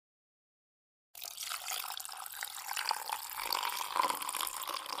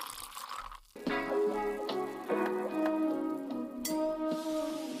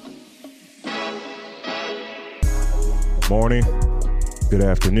morning, good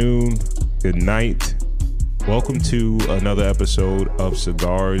afternoon, good night. Welcome to another episode of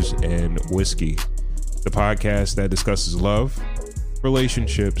Cigars and Whiskey, the podcast that discusses love,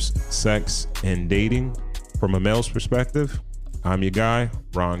 relationships, sex, and dating from a male's perspective. I'm your guy,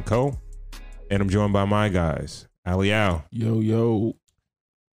 Ron Coe, and I'm joined by my guys, Ali Al. Yo.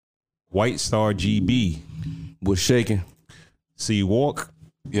 White Star GB. What's shaking? C Walk.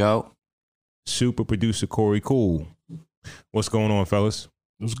 Yo. Super producer Corey Cool. What's going on, fellas?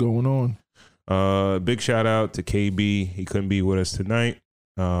 What's going on? Big shout out to KB. He couldn't be with us tonight,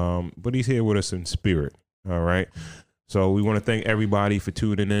 but he's here with us in spirit. All right. So we want to thank everybody for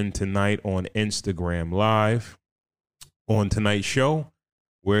tuning in tonight on Instagram Live. On tonight's show,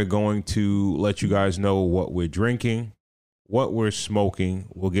 we're going to let you guys know what we're drinking, what we're smoking.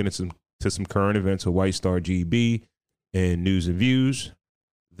 We'll get into some current events of White Star GB and news and views.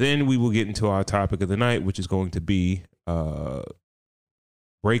 Then we will get into our topic of the night, which is going to be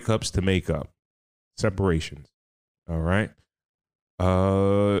breakups to make up, separations. All right.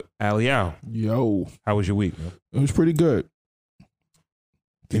 Ali Al. Yo. How was your week, man? It was pretty good.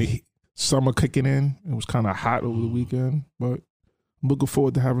 Summer kicking in. It was kind of hot over the weekend, but I'm looking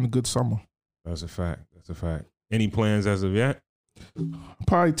forward to having a good summer. That's a fact. Any plans as of yet?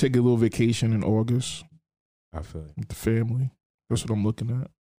 Probably take a little vacation in August. I feel it. With the family. That's what I'm looking at.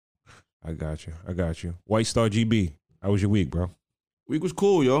 I got you. White Star GB. How was your week, bro? Week was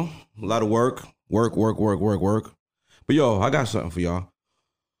cool, yo. A lot of work. Work. But yo, I got something for y'all.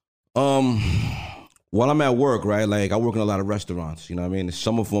 While I'm at work, right? Like I work in a lot of restaurants, you know what I mean?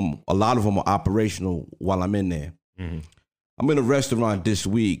 A lot of them are operational while I'm in there. Mm-hmm. I'm in a restaurant this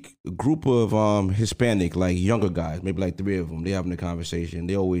week. A group of Hispanic, like younger guys, maybe like 3 of them. They having a conversation.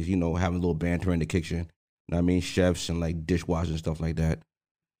 They always, having a little banter in the kitchen. You know what I mean? Chefs and like dishwashers and stuff like that.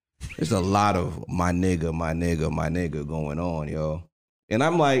 There's a lot of my nigga going on, yo. And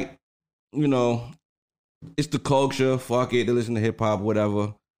I'm like, it's the culture. Fuck it. They listen to hip hop,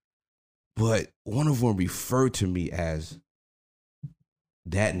 whatever. But one of them referred to me as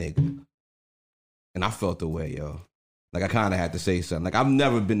that nigga. And I felt the way, yo. Like, I kind of had to say something. Like, I've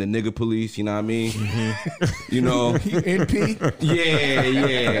never been the nigga police, you know what I mean? Mm-hmm. NP?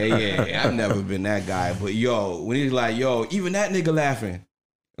 Yeah. I've never been that guy. But, yo, when he's like, yo, even that nigga laughing.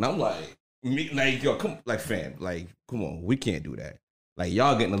 And I'm like, yo, come on, we can't do that. Like,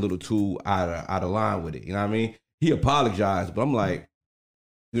 y'all getting a little too out of line with it, you know what I mean? He apologized, but I'm like,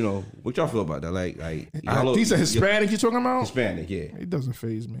 what y'all feel about that? Like these are Hispanic you're talking about? Hispanic, yeah. It doesn't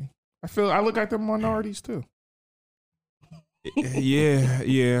faze me. I look at them minorities too.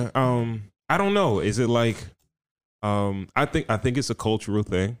 Yeah. I don't know. Is it like I think it's a cultural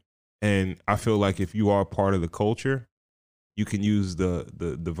thing, and I feel like if you are part of the culture, you can use the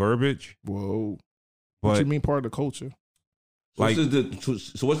verbiage. Whoa. What you mean part of the culture? So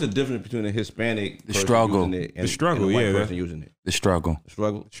what's the difference between a Hispanic the struggle using it and a white person using it? The struggle,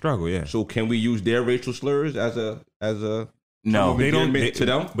 yeah. So can we use their racial slurs as a no? They don't to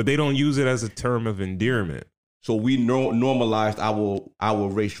them, but they don't use it as a term of endearment. So we normalized our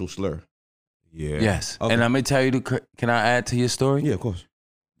racial slur. Yeah. Yes. Okay. And I'm gonna tell you. Can I add to your story? Yeah, of course.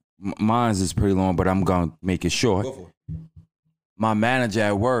 Mine's is pretty long, but I'm gonna make it short. Go for it. My manager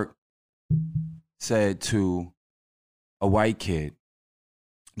at work said to a white kid,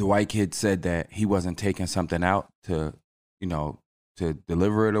 the white kid said that he wasn't taking something out to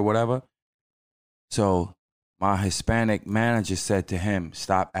deliver it or whatever. So my Hispanic manager said to him,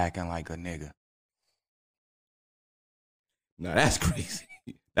 "Stop acting like a nigga." Nah, that's crazy.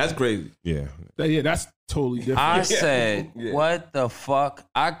 That's crazy. Yeah, that's totally different. I said, Yeah. "What the fuck?"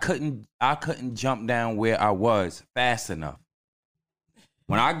 I couldn't jump down where I was fast enough.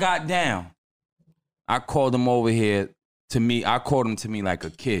 When I got down, I called him over here to me. I called him to me like a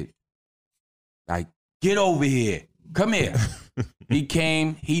kid. Like, get over here. Come here. He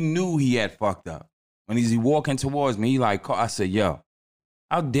came. He knew he had fucked up. When he's walking towards me, I said, yo,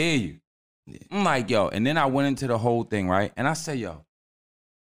 how dare you? I'm like, yo. And then I went into the whole thing, right? And I said, yo.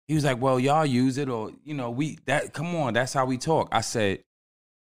 He was like, well, y'all use it or, come on, that's how we talk. I said,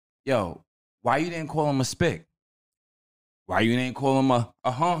 yo, why you didn't call him a spick? Why you didn't call him a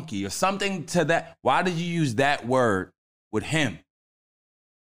honky or something to that? Why did you use that word with him?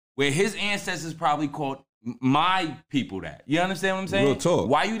 Where his ancestors probably called my people that. You understand what I'm saying? Real talk.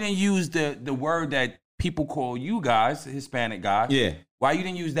 Why you didn't use the word that people call you guys, Hispanic guys? Yeah. Why you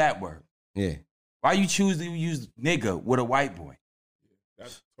didn't use that word? Yeah. Why you choose to use nigga with a white boy?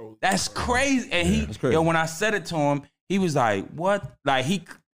 That's crazy. And that's crazy. When I said it to him, he was like, what? Like he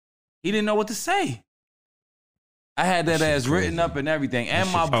didn't know what to say. I had that ass written up and everything,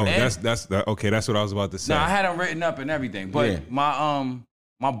 and my that's okay. That's what I was about to say. No, I had them written up and everything, but my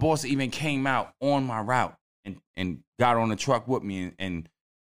boss even came out on my route and got on the truck with me and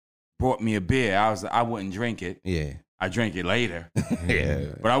brought me a beer. I wouldn't drink it. Yeah. I drank it later. Yeah.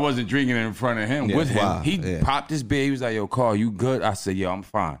 But I wasn't drinking it in front of him with him. Wow. He popped his beer. He was like, yo, Carl, you good? I said, yo, I'm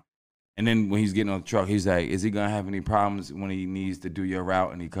fine. And then when he's getting on the truck, he's like, is he going to have any problems when he needs to do your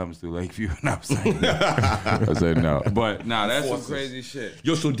route and he comes through Lakeview? And I was like, no. I said, no. But, that's some crazy shit.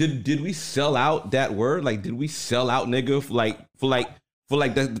 Yo, so did we sell out that word? Like, did we sell out nigga for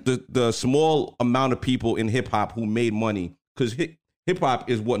the small amount of people in hip hop who made money? Because hip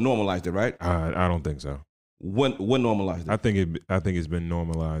hop is what normalized it, right? I don't think so. What normalized it? I think it's been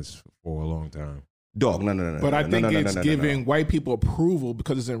normalized for a long time. Dog, no. But I think it's giving white people approval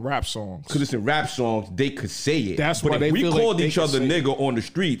because it's in rap songs. Because it's in rap songs, they could say it. That's but why if they we feel called like each they other can say nigga on the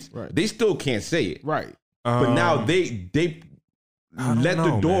streets, Right. they still can't say it. Right. But now they let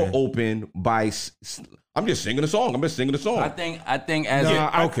the door man. open by. I'm just singing a song. I think as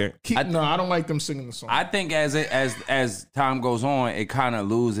okay. I don't like them singing the song. I think as time goes on, it kind of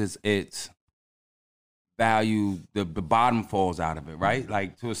loses its value. The bottom falls out of it, right?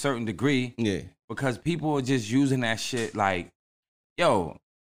 Like to a certain degree. Yeah. Because people are just using that shit like, yo,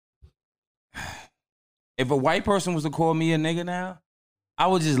 if a white person was to call me a nigga now, I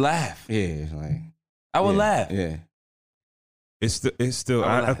would just laugh. Yeah, it's like I would laugh. Yeah. It's still.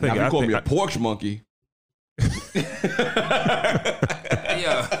 I think. Now I you call think me a porch monkey.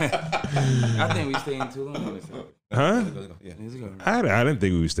 Yeah. I think we staying too long. Huh? Yeah. I didn't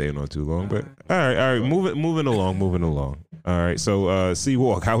think we were staying on too long, but all right. Moving along. All right. So,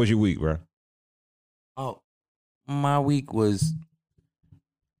 C-Walk, how was your week, bro? Oh, my week was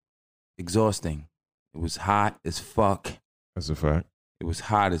exhausting. It was hot as fuck. That's a fact. It was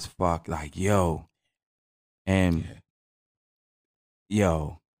hot as fuck. Like, yo. And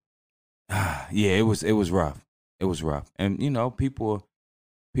yo. Yeah, it was rough. It was rough. And people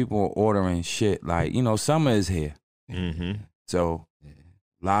are ordering shit like, summer is here. Mm-hmm. So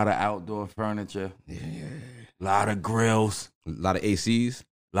a lot of outdoor furniture. A lot of grills. A lot of ACs.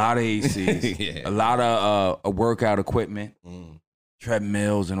 A lot of ACs. Yeah. A lot of workout equipment.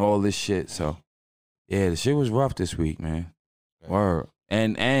 Treadmills and all this shit. So yeah, the shit was rough this week, man. Word.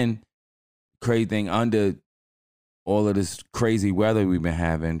 And crazy thing, under all of this crazy weather we've been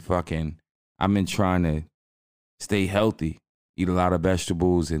having, I've been trying to stay healthy, eat a lot of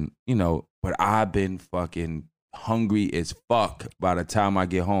vegetables, and but I've been fucking hungry as fuck by the time I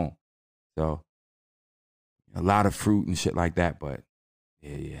get home. So a lot of fruit and shit like that, but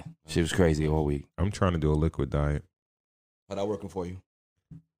yeah. Shit was crazy all week. I'm trying to do a liquid diet. How that working for you?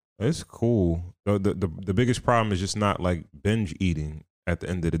 It's cool. The biggest problem is just not like binge eating at the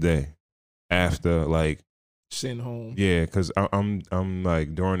end of the day. After like sitting home. Yeah, because I'm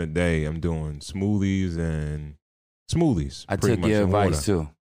like during the day I'm doing smoothies. I took your advice too.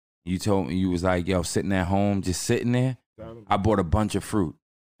 You told me, you was like, yo, sitting at home, just sitting there. I bought a bunch of fruit,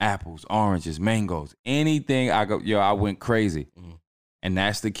 apples, oranges, mangoes, anything. I went crazy. And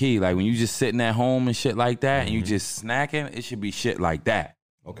that's the key. Like when you just sitting at home and shit like that, and you just snacking, it should be shit like that.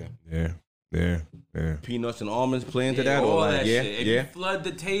 Okay. Yeah. Peanuts and almonds play into that, all or like that yeah, shit. If yeah. you flood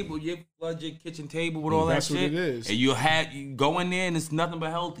the table, you flood your kitchen table with all that That's shit. what it is. And you go in there and it's nothing but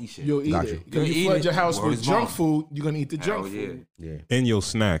healthy shit. You'll eat Gotcha. it. Because You'll you eat flood it. your house Word with is junk bond. food, you're gonna eat the junk Hell food. Yeah. And you'll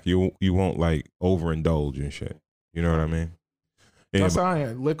snack. You won't like overindulge and shit. You know what I mean? Yeah, That's how I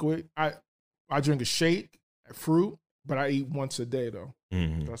am. Liquid. I drink a shake, fruit, but I eat once a day though.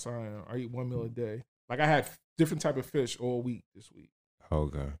 Mhm. That's how I am. I eat one meal a day. Like I had different type of fish all week this week.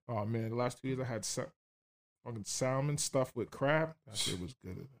 Okay. Oh man, the last 2 years I had fucking salmon stuffed with crab. That shit was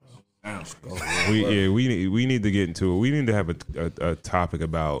good as hell. We need to get into it. We need to have a topic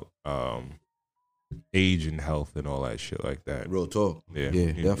about age and health and all that shit like that. Real talk. Yeah, Yeah, we need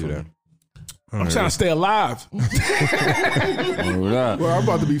to do definitely. that. I'm trying to stay alive. Well, I'm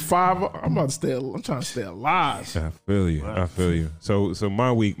about to be 5. I'm trying to stay alive. I feel you. So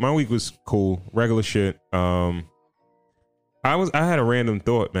my week was cool. Regular shit. I had a random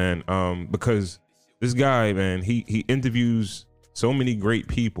thought, man. Because this guy, man, he interviews so many great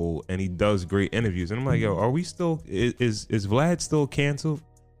people and he does great interviews. And I'm like, yo, are we still is Vlad still canceled?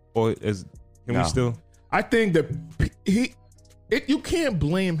 Or can we still? I think that you can't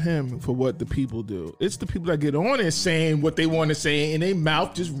blame him for what the people do. It's the people that get on it saying what they want to say and they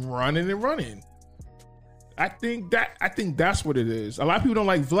mouth just running and running. I think that's what it is. A lot of people don't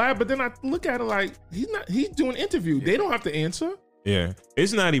like Vlad, but then I look at it like he's doing an interview. They don't have to answer. Yeah,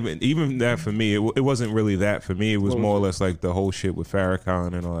 it's not even that for me. It wasn't really that for me. It was more or less like the whole shit with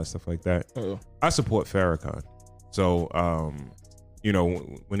Farrakhan and all that stuff like that. I support Farrakhan. So, you know,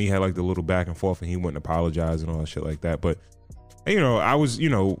 when he had like the little back and forth and he wouldn't apologize and all that shit like that. But, you know, I was, you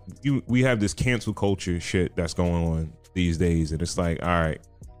know, we have this cancel culture shit that's going on these days. And it's like, all right,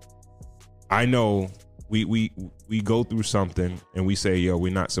 I know we go through something and we say, yo,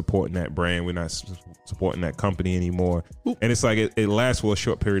 we're not supporting that brand. We're not supporting that company anymore. And it's like, it lasts for a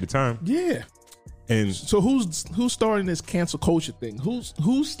short period of time. Yeah. And so who's starting this cancel culture thing?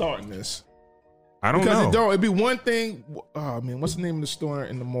 Who's starting this? I don't know. It'd be one thing. Oh man, what's the name of the store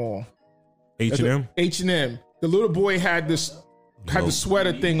in the mall? H&M. H&M. The little boy had the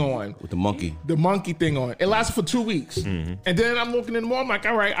sweater thing on with the monkey thing on. It lasted for 2 weeks, and then I'm looking in the mall. I'm like,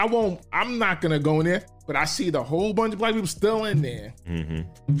 all right, I'm not gonna go in there. But I see the whole bunch of black people still in there.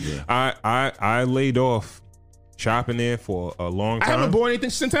 Yeah. I laid off shopping there for a long time. I haven't bought anything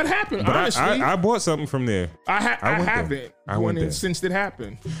since that happened. But honestly, I bought something from there. I haven't. I went there since it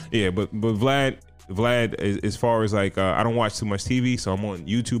happened. Yeah, but Vlad, as far as like, I don't watch too much TV, so I'm on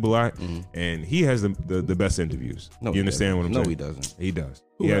YouTube a lot, and he has the best interviews. No, you understand what I'm saying? No, he doesn't. He does.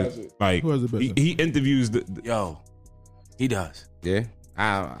 Who has it? Like, who has the best? He interviews he does. Yeah.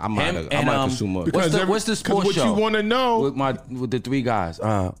 I might consume more. What's the sports what show? You want to know with the three guys,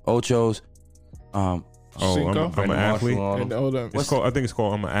 Ocho's, I'm Cinco? an athlete. And It's called, I think it's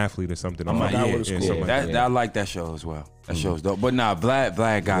called I'm an athlete or something. I I like that show as well. That show's dope. But nah,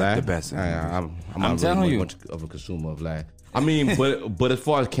 Vlad got the best. I'm telling you, much of a consumer of Vlad. I mean, but as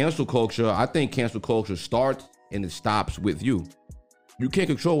far as cancel culture, I think cancel culture starts and it stops with you. You can't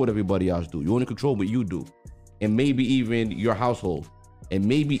control what everybody else do. You only control what you do, and maybe even your household, and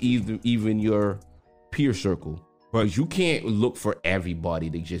maybe even your peer circle. But you can't look for everybody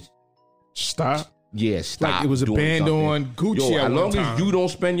to just stop. Yeah, stop. Like it was a band on Gucci. As long as you don't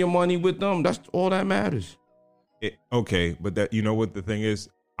spend your money with them, that's all that matters. Okay, but that, you know what the thing is,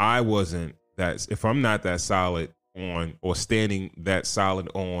 I wasn't that. If I'm not that solid on or standing that solid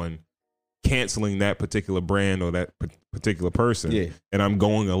on canceling that particular brand or that particular person, and I'm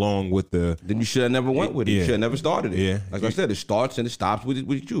going along with then you should have never went with it. You should have never started it. Yeah, like I said, it starts and it stops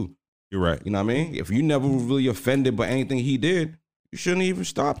with you. You're right. You know what I mean? If you never were really offended by anything he did, you shouldn't even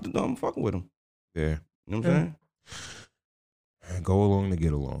stop fucking with him. Yeah. You know what I'm saying? Go along to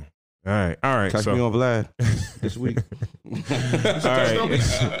get along. All right. Catch me on Vlad this week. All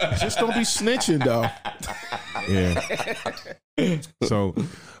right. Just don't be snitching, though. Yeah. So,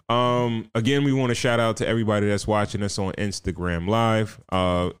 again, we want to shout out to everybody that's watching us on Instagram Live.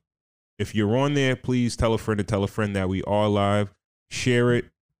 If you're on there, please tell a friend that we are live. Share it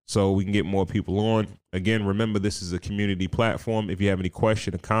so we can get more people on. Again, remember, this is a community platform. If you have any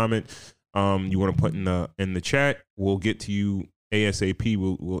question or comment, you want to put in the chat, we'll get to you ASAP.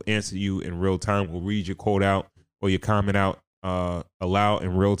 We'll answer you in real time. We'll read your quote out or your comment out aloud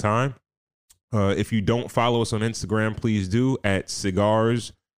in real time. If you don't follow us on Instagram, please do at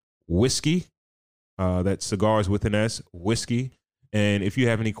Cigars Whiskey. That's Cigars with an S, Whiskey. And if you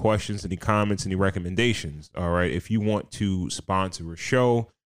have any questions, any comments, any recommendations, all right, if you want to sponsor a show,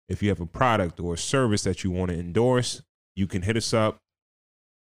 if you have a product or a service that you want to endorse, you can hit us up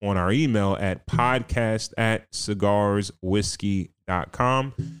on our email at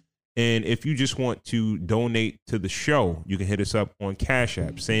podcast@cigarswhiskey.com. And if you just want to donate to the show, you can hit us up on Cash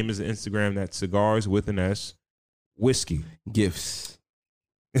App. Same as the Instagram, that's Cigars with an S, Whiskey. Gifts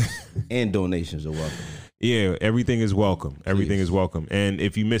and donations are welcome. Yeah, everything is welcome. Everything is welcome. And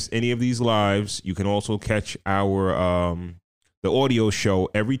if you miss any of these lives, you can also catch our the audio show.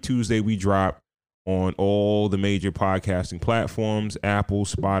 Every Tuesday we drop on all the major podcasting platforms, Apple,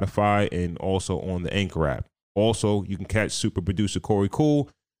 Spotify, and also on the Anchor app. Also, you can catch super producer Corey Cool,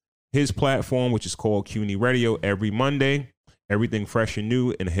 his platform, which is called CUNY Radio, every Monday. Everything fresh and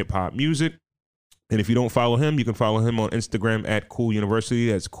new in hip-hop music. And if you don't follow him, you can follow him on Instagram at Cool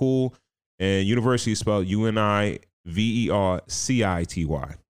University. That's Cool. And University is spelled UNIVERCITY.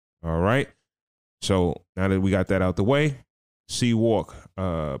 All right. So now that we got that out the way, C Walk,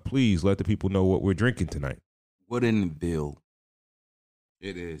 please let the people know what we're drinking tonight. Woodenville.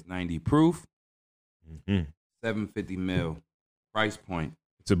 It is 90 proof, 750 mil price point.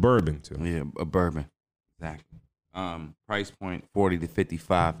 It's a bourbon too. Yeah, a bourbon. Exactly. Price point $40 to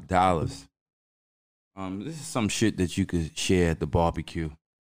 $55. This is some shit that you could share at the barbecue.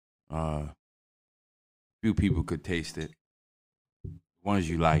 Few people could taste it. Ones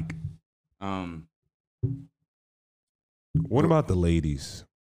you like. What about the ladies?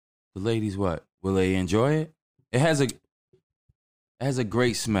 The ladies, what? Will they enjoy it? It has a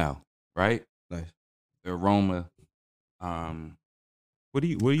great smell, right? Nice. The aroma. What do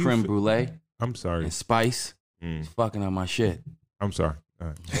you creme brulee? I'm sorry. And spice. It's fucking on my shit. I'm sorry. All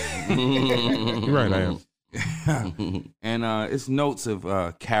right. You're right, I am. And it's notes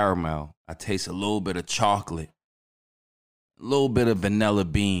of caramel. I taste a little bit of chocolate, a little bit of vanilla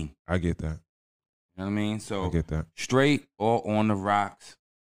bean. I get that. You know what I mean? So I get that. straight or on the rocks.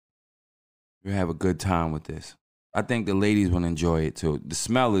 You have a good time with this. I think the ladies will enjoy it too. The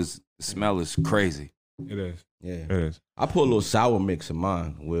smell is crazy. It is. Yeah. It is. I put a little sour mix in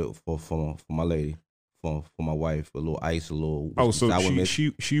mine for my lady, for my wife, a little ice, a little So sour mix.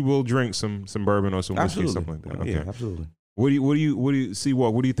 she will drink some bourbon or some whiskey or something like that. Oh, Okay. yeah, absolutely. What do you see?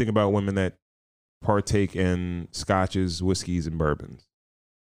 What do you think about women that partake in scotches, whiskeys, and bourbons?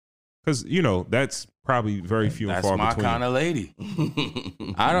 Because that's probably very few and That's far my between. kind of lady.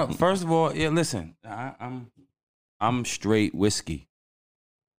 I don't. First of all, yeah. Listen, I'm straight whiskey.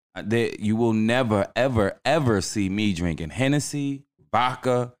 You will never, ever, ever see me drinking Hennessy,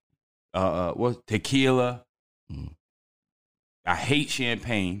 vodka, tequila. I hate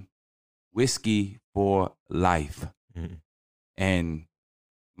champagne. Whiskey for life. Mhm. And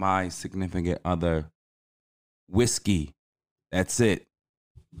my significant other, whiskey. That's it.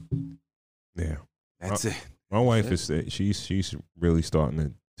 Yeah. That's it. My wife is she's really starting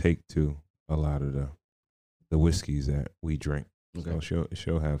to take to a lot of the whiskeys that we drink. Okay. So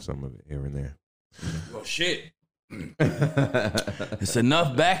she'll have some of it here and there. Well, shit. It's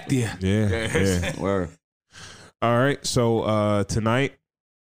enough back there. Yeah. Word. All right. So tonight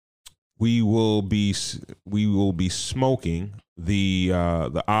we will be smoking the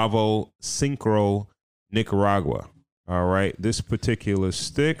Avo Syncro Nicaragua. All right. This particular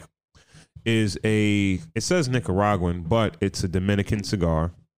stick is it says Nicaraguan, but it's a Dominican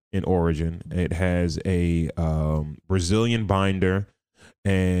cigar in origin. It has a Brazilian binder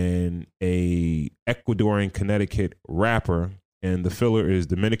and a Ecuadorian Connecticut wrapper, and the filler is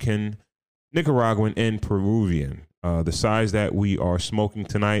Dominican, Nicaraguan, and Peruvian. The size that we are smoking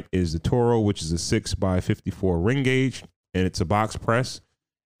tonight is the Toro, which is a 6x54 ring gauge, and it's a box press.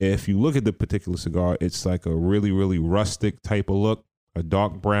 If you look at the particular cigar, it's like a really, really rustic type of look, a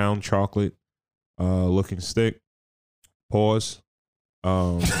dark brown chocolate looking stick. Pause.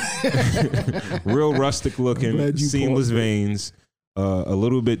 Real rustic looking, seamless veins, a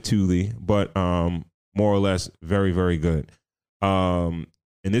little bit toothly, but more or less very, very good.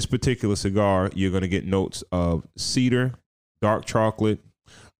 In this particular cigar, you're going to get notes of cedar, dark chocolate,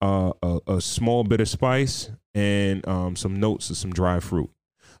 a small bit of spice, and some notes of some dry fruit.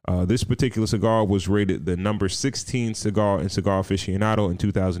 This particular cigar was rated the number 16 cigar in Cigar Aficionado in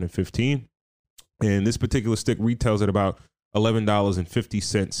 2015. And this particular stick retails at about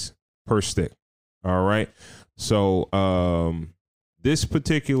 $11.50 per stick. All right. So this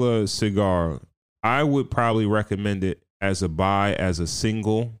particular cigar, I would probably recommend it as a buy, as a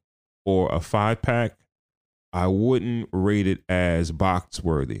single or a 5-pack. I wouldn't rate it as box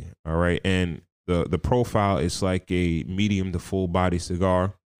worthy. All right. And the profile is like a medium to full body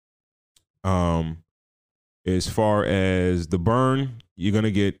cigar. As far as the burn, you're going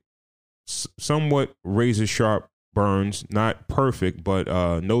to get somewhat razor sharp burns, not perfect, but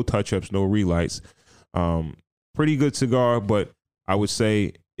no touch-ups, no relights. Pretty good cigar, but I would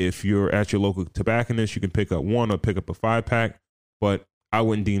say if you're at your local tobacconist, you can pick up one or pick up a 5-pack, but I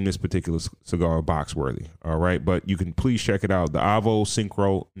wouldn't deem this particular cigar box worthy. All right, but you can please check it out. The Avo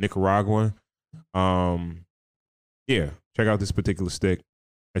Syncro Nicaragua. Yeah, check out this particular stick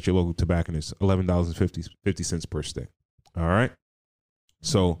at your local tobacconist. $11.50 per stick. All right.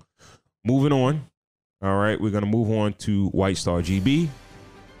 So moving on. All right, we're gonna move on to White Star GB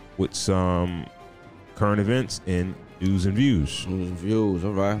with some current events and news and views. News and views.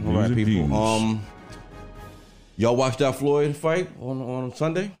 All right, News and people. views. Y'all watched that Floyd fight on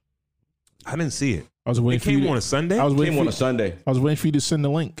Sunday? I didn't see it. I was waiting It for you came to- on a Sunday. I was Came waiting on for a Sunday. I was waiting for you to send the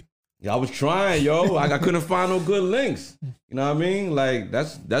link. Yeah, I was trying, yo. I couldn't find no good links. You know what I mean? Like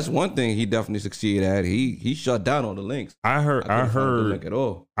that's one thing he definitely succeeded at. He shut down on the links. I couldn't find a good link heard. at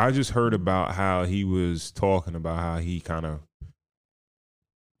all. I just heard about how he was talking about how he kind of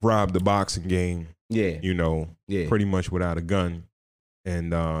robbed the boxing game. Yeah, yeah, pretty much without a gun,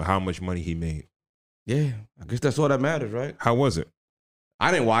 and how much money he made. yeah. I guess that's all that matters, right? How was it?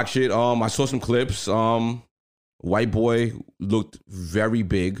 I didn't watch it. I saw some clips. White boy looked very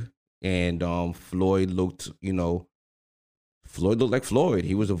big, and Floyd looked, Floyd looked like Floyd.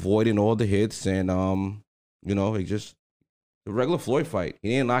 He was avoiding all the hits, and he just the regular Floyd fight. He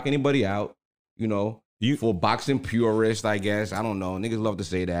didn't knock anybody out. For boxing purists, I guess. I don't know. Niggas love to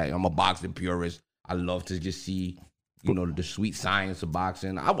say that. I'm a boxing purist. I love to just see, the sweet science of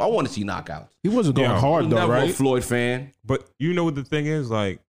boxing. I want to see knockouts. He wasn't going hard though, Never a right? Floyd fan. But you know what the thing is?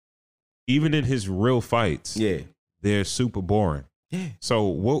 Like, even in his real fights, Yeah. they're super boring. Yeah. So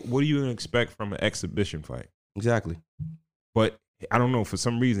what are you gonna expect from an exhibition fight? Exactly. But I don't know, for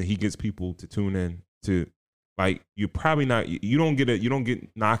some reason he gets people to tune in to, like, you're probably not, you don't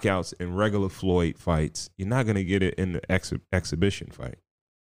get knockouts in regular Floyd fights. You're not gonna get it in the exhibition fight.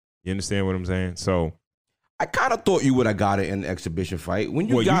 You understand what I'm saying? So I kind of thought you would have got it in the exhibition fight. When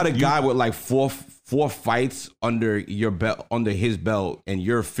you got a guy with like four fights under your belt, under his belt, and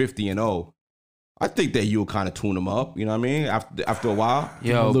you're 50-0, I think that you'll kind of tune him up. You know what I mean? After a while,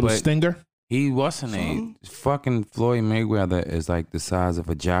 a little stinger. He wasn't a fucking Floyd Mayweather is like the size of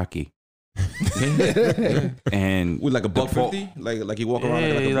a jockey. And with like a $150, like he walk around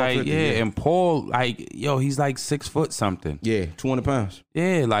like a $150. And Paul, he's like 6 foot something. Yeah, 200 pounds.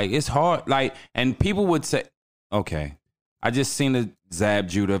 Yeah, like it's hard. Like, and people would say, okay, I just seen a Zab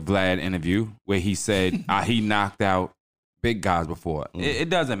Judah Vlad interview where he said he knocked out big guys before. It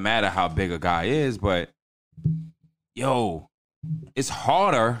doesn't matter how big a guy is, but it's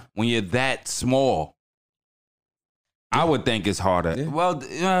harder when you're that small. I would think it's harder. Yeah. Well,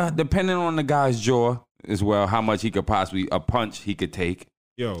 depending on the guy's jaw as well, how much he could possibly, a punch he could take.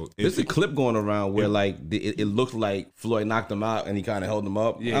 There's a clip going around where like it looked like Floyd knocked him out and he kind of held him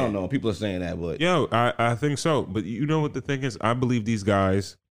up. Yeah. I don't know. People are saying that, but I think so. But you know what the thing is? I believe these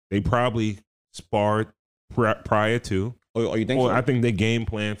guys, they probably sparred prior to. Oh, you think so? I think they game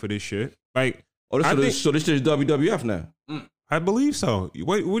plan for this shit. Like, so this is WWF now. I believe so.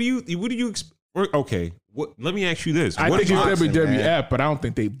 What do you expect? Okay, let me ask you this. I think it's WWF, but I don't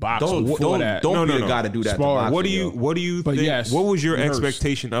think they box before that. Don't be the guy to do that. What do you think? Yes, what was your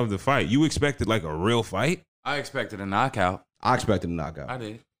expectation of the fight? You expected like a real fight? I expected a knockout. I expected a knockout. I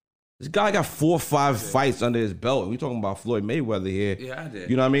did. This guy got 4 or 5 fights under his belt. We talking about Floyd Mayweather here. Yeah, I did.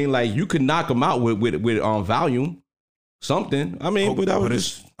 You know what I mean? Like, you could knock him out with volume, something. I mean, but that was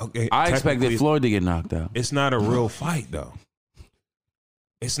just okay. I expected Floyd to get knocked out. It's not a real fight, though.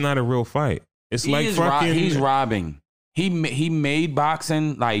 It's not a real fight. It's like fucking. He's robbing. He made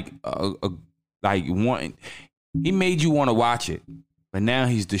boxing like one. He made you want to watch it, but now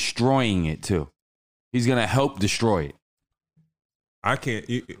he's destroying it too. He's gonna help destroy it. I can't.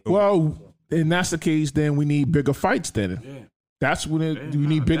 Well, and that's the case. Then we need bigger fights. Then that's when we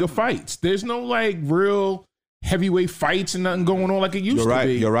need bigger fights. There's no like real heavyweight fights and nothing going on like it used to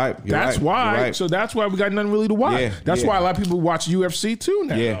be. You're right. That's why. So that's why we got nothing really to watch. That's why a lot of people watch UFC too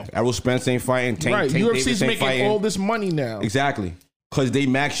now. Yeah, Errol Spence ain't fighting. Tank UFC's making all this money now. Exactly. Because they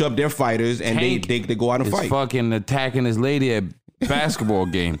match up their fighters and they go out and fight. Fucking attacking his lady at basketball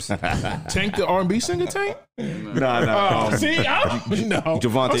games. Tank the R&B singer, Tank? No. See, I don't know.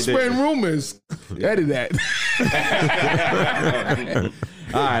 Javante I'm spreading rumors. Edit that.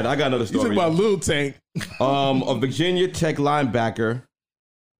 All right, I got another story. You talking about Lil Tank. A Virginia Tech linebacker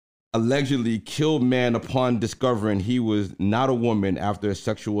allegedly killed man upon discovering he was not a woman after a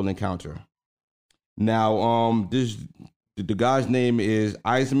sexual encounter. Now, the guy's name is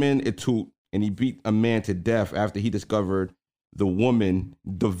Eisman Etut, and he beat a man to death after he discovered the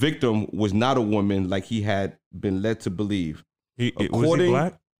victim was not a woman like he had been led to believe. Was he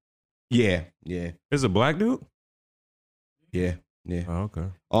black? Yeah. Is a black dude? Yeah. Oh, okay.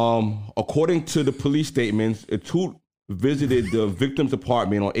 According to the police statements, Etut visited the victim's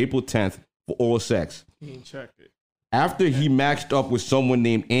apartment on April 10th for oral sex. He ain't checked it. After he matched up with someone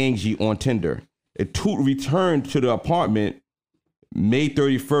named Angie on Tinder, Etut returned to the apartment May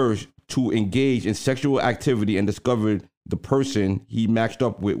 31st to engage in sexual activity and discovered the person he matched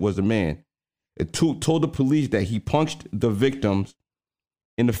up with was a man. Etut told the police that he punched the victims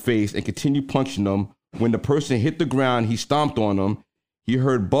in the face and continued punching them. When the person hit the ground, he stomped on them. He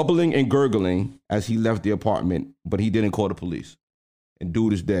heard bubbling and gurgling as he left the apartment, but he didn't call the police. And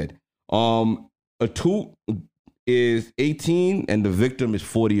dude is dead. Etut is 18 and the victim is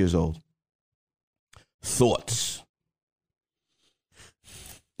 40 years old. Thoughts?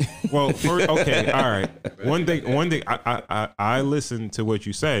 Well, okay, all right. One thing. I listened to what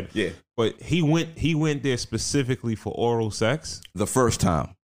you said. Yeah, but he went there specifically for oral sex the first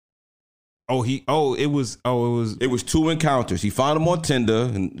time. It was 2 encounters. He found him on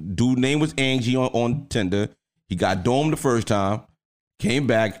Tinder, and dude name was Angie on Tinder. He got domed the first time, came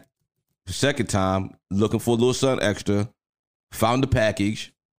back the second time looking for a little something extra, found the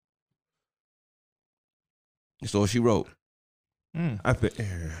package. That's all she wrote. I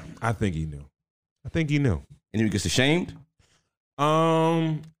think he knew. And he gets ashamed?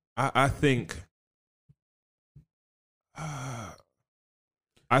 I think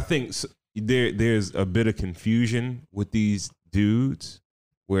there's a bit of confusion with these dudes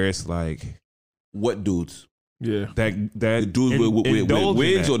where it's like, what dudes? Yeah. That The dudes with indulge in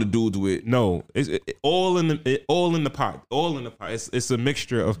wigs that. or the dudes with No, it's all in the pot. All in the pot. It's a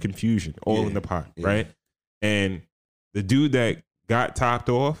mixture of confusion. All in the pot, right? And the dude that got topped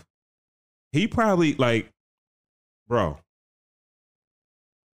off, he probably like, bro.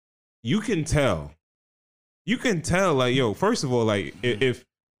 You can tell, like, yo. First of all, like, if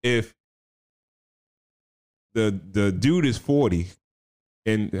the dude is 40,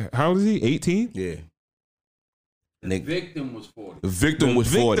 and how old is he? 18. yeah. The victim was 40. The victim The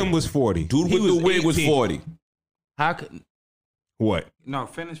was 40. victim was 40. Dude He with the wig was 18. 40. How could What? no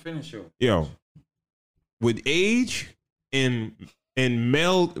finish yo? Yo, with age and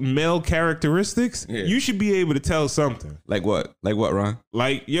male characteristics, you should be able to tell something. Like what? Like what, Ron?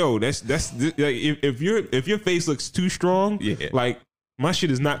 Like, yo, that's like, if your face looks too strong, like, my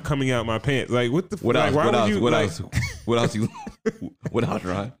shit is not coming out my pants. Like, what the fuck? What else? Why What would else? you, What like, else? What else? What else,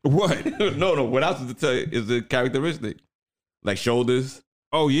 Ron? What? No. What else is to tell you is the characteristic? Like shoulders,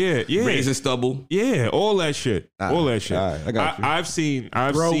 Oh yeah, razor stubble. yeah, all that shit, all that shit. All right, I got you.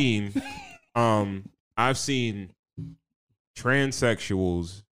 I've seen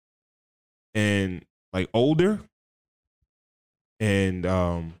transsexuals and like older, and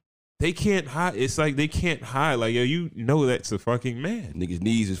they can't hide. It's like they can't hide. Like, yo, you know that's a fucking man. Niggas'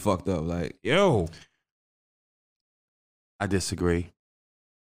 knees is fucked up. Like, Yo, I disagree.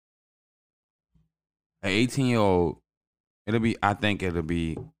 An 18-year-old, I think it'll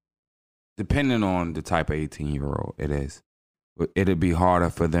be, depending on the type of 18-year-old it is, it'll be harder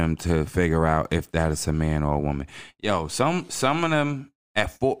for them to figure out if that is a man or a woman. Yo, some of them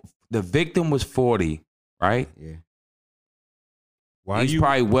the victim was 40, right? yeah. He's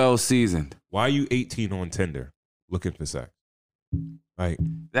probably well seasoned. Why are you 18 on Tinder looking for sex? Like,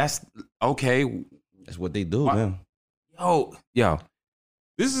 That's okay. That's what they do, man. Yo.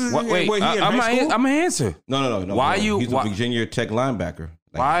 this is Wait, he in high school? I'm gonna answer. No. Why no. you- He's why- a Virginia Tech linebacker.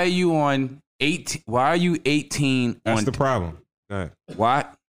 Like, Why are you on 18? Why are you 18 That's on the problem. Go ahead.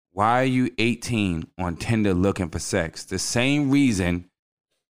 Why are you 18 on Tinder looking for sex? The same reason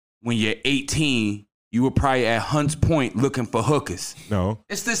when you're 18, you were probably at Hunts Point looking for hookers. No.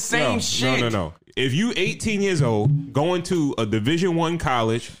 It's the same shit. No. If you 18 years old, going to a Division I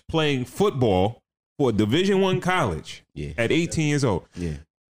college, playing football for a Division I college at 18 years old,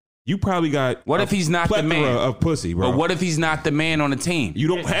 you probably got What if he's not the plethora man? of pussy, bro. But what if he's not the man on the team? You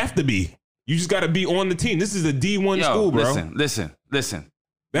don't have to be. You just got to be on the team. This is a D1 school, bro. Listen.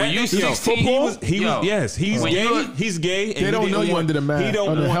 That, When you yo, 16, football, he's when gay. you- He's gay. And They don't he know didn't you want- under the mask, He don't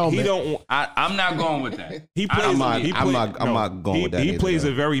under the want. He helmet. don't want. I'm not going with that. He plays. I'm not going with that He either, plays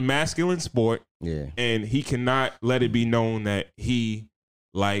though. a very masculine sport, yeah. and he cannot let it be known that he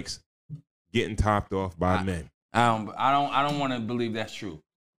likes getting topped off by men. I don't want to believe that's true.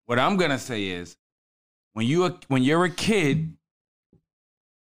 What I'm gonna say is, when you're a kid,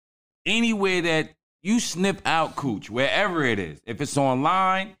 anywhere that you snip out cooch, wherever it is, if it's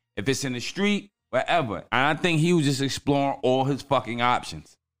online, if it's in the street, wherever. And I think he was just exploring all his fucking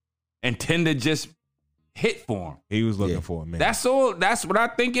options, and Tinder just hit for him. He was looking for a man. That's all. That's what I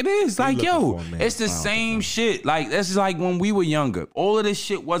think it is. Like, looking yo, for a man. it's the same shit. Like, this is like when we were younger. All of this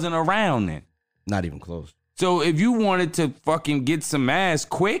shit wasn't around then. Not even close. So if you wanted to fucking get some ass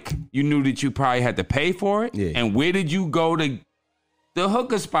quick, you knew that you probably had to pay for it. Yeah. And where did you go to the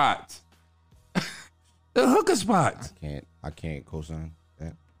hooker spots? The hooker spots. I can't co-sign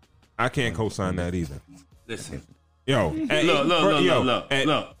that. I can't co-sign that either. Listen. Yo,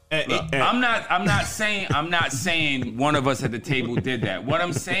 Look. I'm not saying one of us at the table did that. What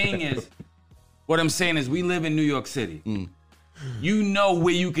I'm saying is we live in New York City. You know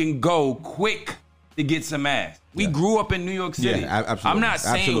where you can go quick to get some ass. We grew up in New York City. Yeah, absolutely. I'm not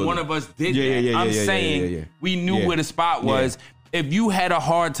saying Absolutely. one of us did Yeah, that. I'm yeah, saying yeah. we knew Yeah. where the spot was. If you had a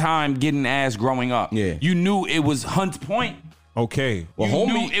hard time getting ass growing up, you knew it was Hunts Point. Okay. Well,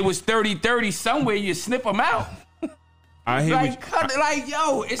 you knew it was 30-30 somewhere. You snip them out. I hear Like,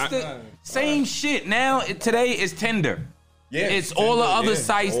 yo, it's the same shit. Now, today is Tinder. Yeah, It's all the other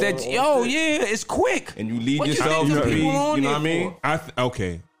sites that, it's quick. And you lead What you yourself think to the be, people on you know there what I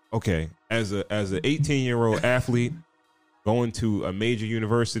mean? for? Okay. As an 18-year-old athlete going to a major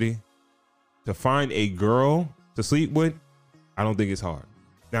university, to find a girl to sleep with, I don't think it's hard.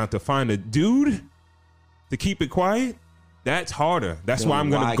 Now, to find a dude to keep it quiet, that's harder. That's why I'm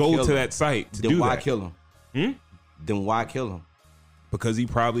going to go to that site to do that. Then why kill him? Then why kill him? Because he's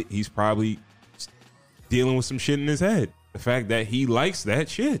probably dealing with some shit in his head. The fact that he likes that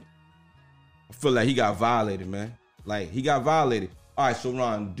shit. I feel like he got violated, man. Like, he got violated. All right, so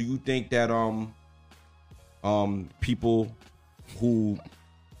Ron, do you think that people who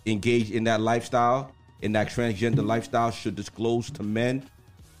engage in that lifestyle in that transgender lifestyle should disclose to men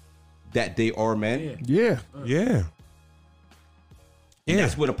that they are men. Yeah. Yeah. And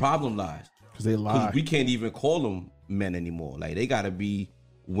that's where the problem lies. Because they lie. Because we can't even call them men anymore. Like, they got to be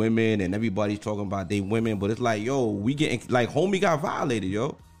women, and everybody's talking about they women. But it's like, yo, we getting, like, homie got violated,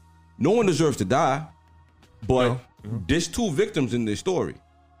 yo. No one deserves to die. But there's 2 victims in this story.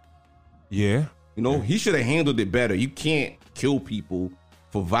 Yeah. You know, he should have handled it better. You can't kill people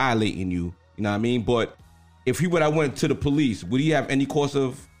for violating you. You know what I mean? But if he would have went to the police, would he have any course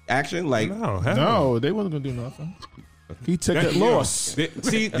of action? Like, no, they wasn't gonna do nothing. He took that loss.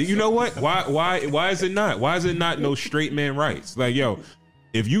 See, you know what? Why is it not? Why is it not no straight man rights? Like, yo,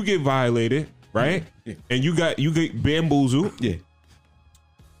 if you get violated, right, and you get bamboozled, yeah.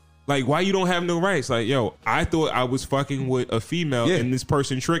 Like, why you don't have no rights? Like, yo, I thought I was fucking with a female, and this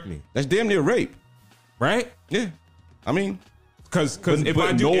person tricked me. That's damn near rape, right? Yeah, I mean, because if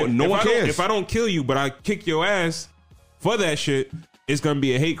I do, no one cares. If I don't kill you, but I kick your ass for that shit, it's gonna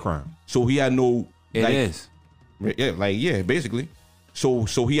be a hate crime. So he had no. It like, is. Yeah, basically. So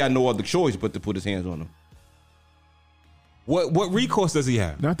he had no other choice but to put his hands on him. What recourse does he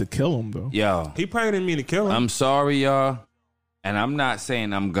have? Not to kill him though. Yo, He probably didn't mean to kill him. I'm sorry, y'all. And I'm not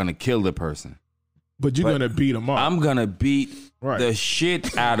saying I'm gonna kill the person. But you're gonna beat him up. I'm gonna beat the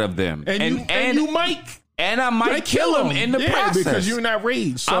shit out of them. And you might. And I might kill him in the process because you're not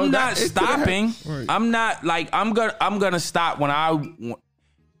raged. So I'm not stopping. Right. I'm not like I'm gonna stop when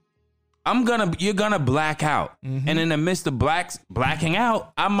you're gonna black out. And in the midst of blacking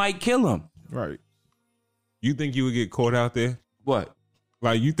out, I might kill him. Right. You think you would get caught out there? What?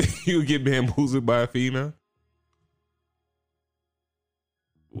 Like, you think you would get bamboozled by a female?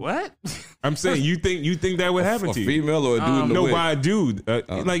 What? I'm saying you think that would happen to you? A female or a dude in the No, wig? by a dude.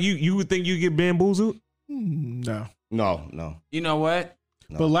 Like, you would think you get bamboozled? No. No. You know what?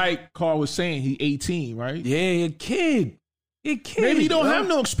 No. But like Carl was saying, he 18, right? Yeah, you're a kid. You're a kid. Maybe he don't have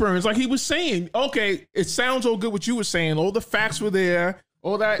no experience. Like he was saying, okay, it sounds all good what you were saying. All the facts were there.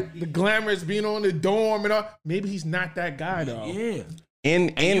 All that, the glamorous being on the dorm and all. Maybe he's not that guy though. Yeah.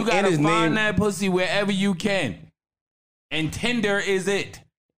 And you gotta his find name, that pussy wherever you can. And Tinder is it.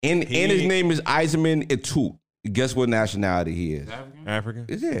 and his name is Eisenman Etut. Guess what nationality he is? African?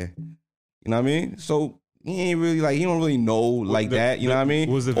 Yeah. You know what I mean? So he ain't really like, he don't really know like that. You know what I mean?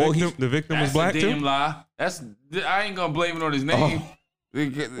 Was the victim was That's black a damn too? lie. I ain't gonna blame it on his name.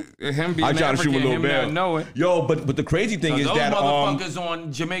 Him being I try to shoot African, a little him bell. not knowing. Yo, but the crazy thing is Those that motherfuckers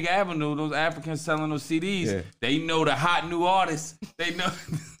on Jamaica Avenue, those Africans selling those CDs, they know the hot new artists. They know.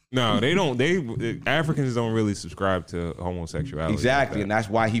 No, they don't. Africans don't really subscribe to homosexuality. exactly, like and that's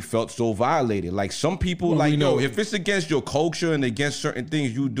why he felt so violated. Like some people, like, yo, if it's against your culture and against certain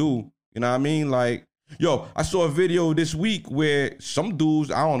things you do, you know what I mean? Like, yo, I saw a video this week where some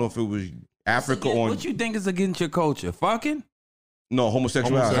dudes, I don't know if it was Africa or What you think is against your culture? Fucking? no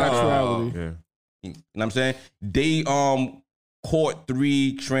homosexuality. Homosexuality. Yeah. You know what I'm saying? They caught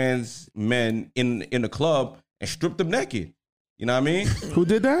 3 trans men in a club and stripped them naked. You know what I mean? Who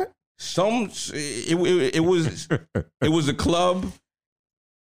did that? It was a club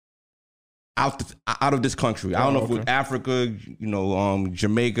out of this country. I don't know if it was Africa, you know,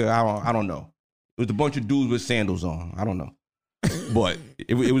 Jamaica. I don't know. It was a bunch of dudes with sandals on. I don't know, but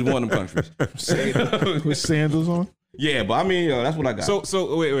it was one of them countries. With sandals on? Yeah, but I mean, that's what I got.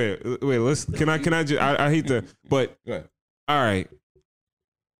 So wait. Let's. Can I just? I hate to, but Go ahead. all right.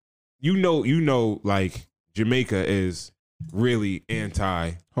 You know, like Jamaica is really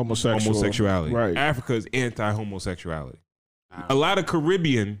anti-homosexuality. Right. Africa is anti-homosexuality. A lot of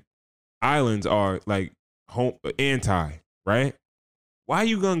Caribbean islands are like anti, right? Why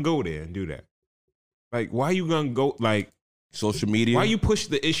you gonna go there and do that? Like, why you gonna go, like, social media? Why you push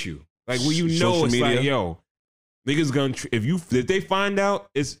the issue? Like, when you know Social it's media. like, yo, niggas gonna if they find out,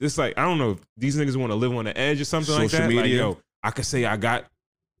 it's like, I don't know if these niggas want to live on the edge or something like Social that. media. Like, yo, I could say I got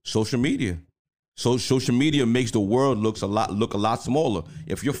social media. So social media makes the world look a lot smaller.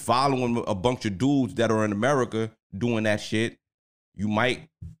 If you're following a bunch of dudes that are in America doing that shit, you might,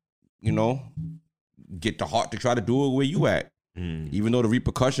 you know, get the heart to try to do it where you at. Even though the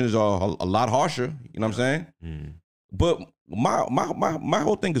repercussions are a lot harsher, you know what I'm saying? But my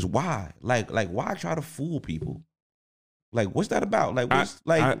whole thing is why? Like why try to fool people? Like, what's that about? Like, what's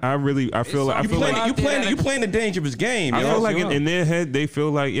I feel like you playing the dangerous game. I yo. feel like in their head they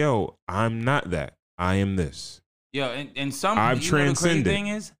feel like, yo, I'm not that. I am this. Yo, and some I've you know the crazy transcended. thing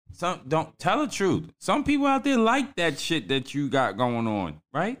is, some don't tell the truth. Some people out there like that shit that you got going on,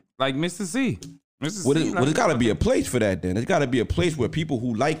 right? Like Mr. C. Well, there's got to be a place for that. Then there's got to be a place where people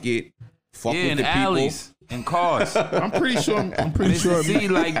who like it fuck with in the alleys. people. in cars. I'm pretty sure. I'm pretty sure. Mr. C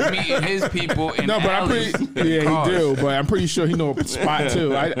like meeting his people in No, but I'm alleys pretty. in Yeah, cars. he do. But I'm pretty sure he know a spot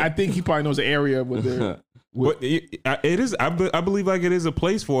too. I think he probably knows the area with the. But it is. I believe like it is a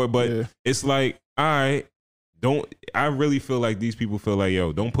place for it, but Yeah. it's like I really feel like these people feel like,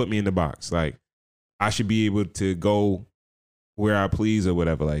 yo, don't put me in the box. Like I should be able to go where I please or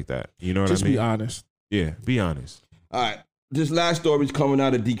whatever like that. You know what Just I mean? be honest. Yeah, be honest. All right. This last story is coming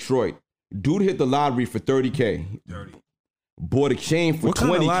out of Detroit. Dude hit the lottery for 30K. Bought a chain for What 20K.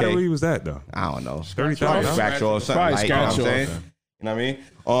 kind of lottery was that though? I don't know. 30,000? Scratch or something Probably like, you know what I'm scratch saying? off. You know what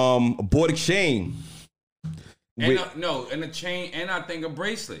I mean? Bought a chain. And and a chain, and I think a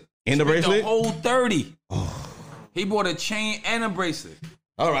bracelet. And a Spent bracelet? The whole 30. He bought a chain and a bracelet.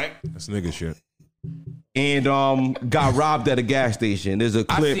 All right. That's nigga shit. And got robbed at a gas station. There's a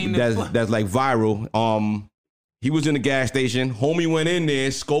clip seen the that's like viral. He was in the gas station. Homie went in there,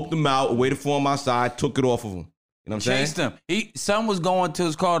 scoped him out, waited for him outside, took it off of him. You know what I'm Chased saying? him. Son was going to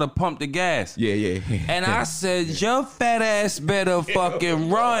his car to pump the gas. Yeah. And I said, your fat ass better fucking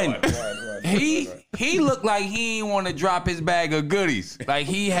run. He looked like he didn't want to drop his bag of goodies. Like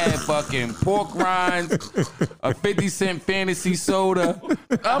he had fucking pork rinds, a 50-cent fantasy soda.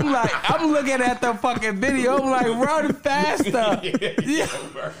 I'm looking at the fucking video. I'm like, run faster. Yeah.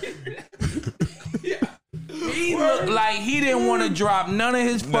 He looked like he didn't want to drop none of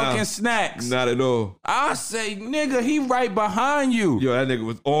his fucking snacks. Not at all. I say, nigga, he right behind you. Yo, that nigga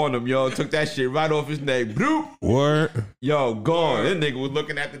was on him, yo. Took that shit right off his neck. Bloop. Word. Yo, gone. That nigga was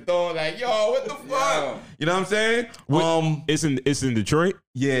looking at the door like, yo, what the fuck? Yeah. You know what I'm saying? It's in Detroit.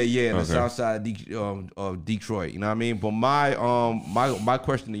 Yeah, in the Okay. south side of Detroit. You know what I mean? But my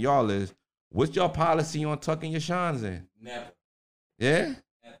question to y'all is, what's your policy on tucking your shines in? Never. Yeah?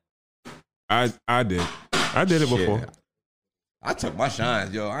 I did. I did it before. Shit. I tuck my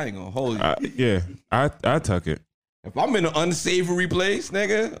shines, yo. I ain't gonna hold you. I tuck it. If I'm in an unsavory place,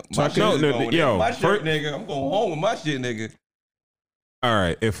 nigga, my Tuck- shit no, is no, going yo, in my shirt, first- nigga. I'm going home with my shit, nigga. All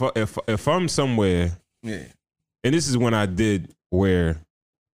right. If I'm somewhere, Yeah, and this is when I did wear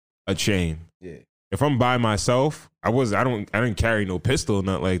a chain. yeah. If I'm by myself, I didn't carry no pistol or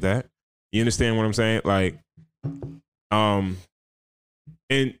nothing like that. You understand what I'm saying? Like, and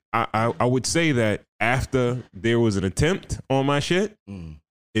I would say that after there was an attempt on my shit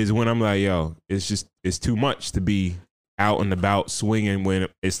is when I'm like, yo, it's too much to be out and about swinging when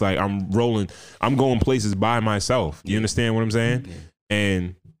it's like I'm going places by myself. You understand what I'm saying?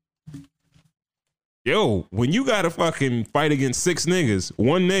 And yo, when you gotta fucking fight against 6 niggas,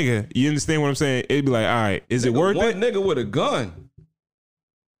 one nigga, you understand what I'm saying? It'd be like, all right, is it worth One it? nigga with a gun.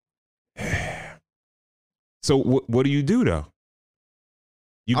 So what do you do though?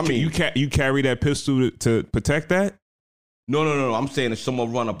 You carry that pistol to protect that? No. I'm saying if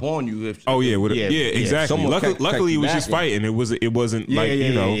someone run up on you, Exactly. someone Luckily, he was just fighting. It wasn't like They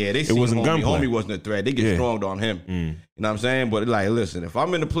it wasn't gunplay. Homie wasn't a threat. They get stronged on him. You know what I'm saying? But like, listen, if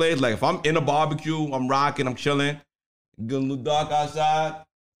I'm in a place, like if I'm in a barbecue, I'm rocking, I'm chilling, get a little dark outside.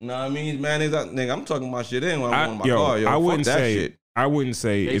 You know what I mean? Man, nigga, I'm talking my shit in when I'm on my car. Yo, I fuck wouldn't that say. shit. I wouldn't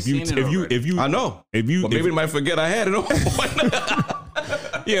say They if you seen it already. I know. but maybe they might forget I had it.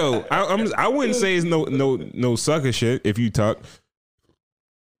 Yo, I wouldn't say it's no sucker shit if you tuck,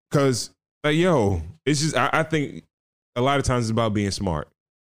 cause like yo, it's just I think a lot of times it's about being smart.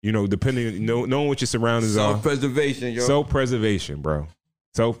 You know, knowing what your surroundings are. Self-preservation, yo. Self-preservation, bro.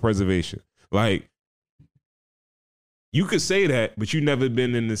 Self-preservation. Like you could say that, but you never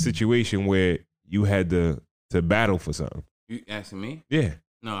been in a situation where you had to battle for something. You asking me? Yeah,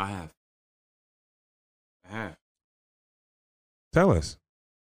 No, I have. tell us.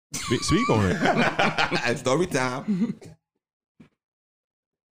 Speak on it. Story time.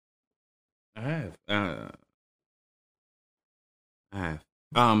 I have.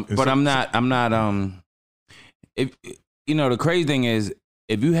 But I'm not. If you know, the crazy thing is,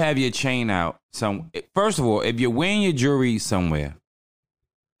 if you have your chain out, first of all, if you're wearing your jewelry somewhere,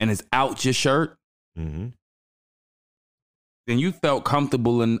 and it's out your shirt, Mm-hmm. then you felt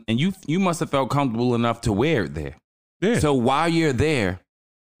comfortable, and you must have felt comfortable enough to wear it there. Yeah. So while you're there,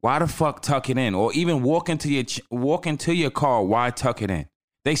 why the fuck tuck it in, or even walk into your car? Why tuck it in?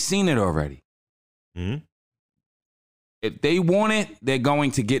 They seen it already. Mm-hmm. If they want it, they're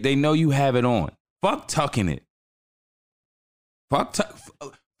going to get. They know you have it on. Fuck tucking it.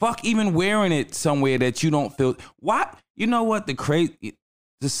 Fuck even wearing it somewhere that you don't feel. What? You know what?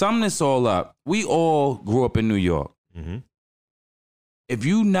 To sum this all up, we all grew up in New York. Mm-hmm. If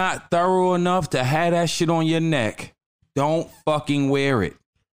you not thorough enough to have that shit on your neck, don't fucking wear it.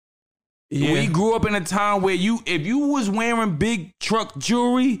 Yeah. We grew up in a time where if you was wearing big truck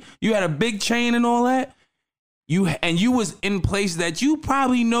jewelry, you had a big chain and all that, you was in places that you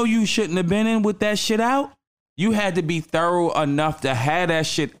probably know you shouldn't have been in with that shit out. You had to be thorough enough to have that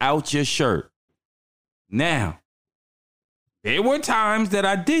shit out your shirt. Now, there were times that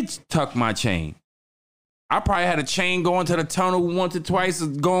I did tuck my chain. I probably had a chain going to the tunnel once or twice,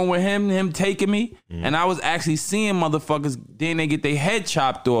 going with him taking me. And I was actually seeing motherfuckers, then they get their head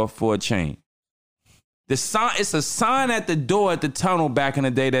chopped off for a chain. It's a sign at the door at the tunnel back in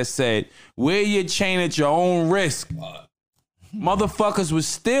the day that said, wear your chain at your own risk. Motherfuckers was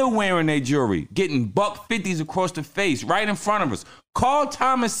still wearing their jewelry, getting $150s across the face right in front of us. Carl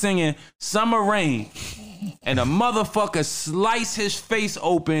Thomas singing Summer Rain. And a motherfucker sliced his face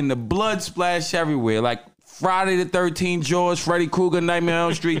open, the blood splashed everywhere. Like Friday the 13th, George, Freddy Krueger, Nightmare on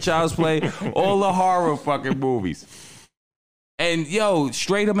Elm Street, Child's Play, all the horror fucking movies. And yo,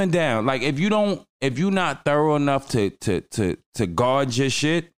 straight up and down, like if you're not thorough enough to guard your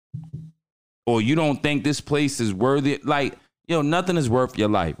shit, or you don't think this place is worthy, like yo, nothing is worth your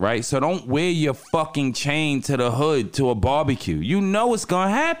life, right? So don't wear your fucking chain to the hood to a barbecue. You know it's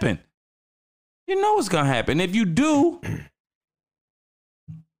gonna happen. You know it's gonna happen. If you do,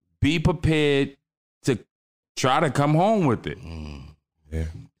 be prepared to try to come home with it. Yeah.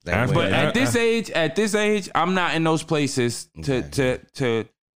 But at this age, I'm not in those places to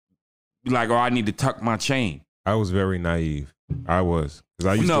be like, oh, I need to tuck my chain. I was very naive. I was.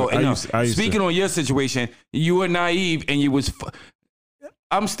 I used Speaking on your situation, you were naive and you was.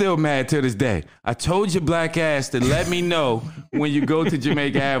 I'm still mad to this day. I told your black ass to let me know when you go to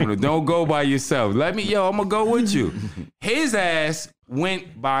Jamaica Avenue. Don't go by yourself. I'm gonna go with you. His ass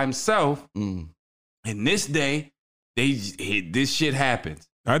went by himself, and this day, this shit happens.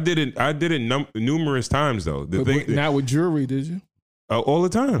 I did it numerous times though. Not with jewelry, did you? All the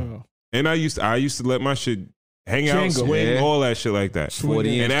time. Oh. And I used to let my shit hang out, swing, all that shit like that.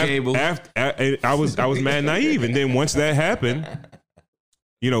 40-inch cable. I was mad naive, and then once that happened,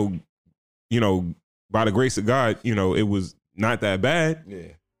 you know, by the grace of God, it was not that bad. Yeah.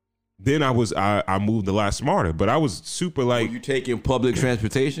 Then I moved a lot smarter, but I was super like. Were you taking public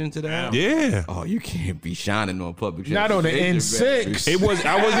transportation to that? Yeah. Oh, you can't be shining on public transportation. Not on the N6. It was.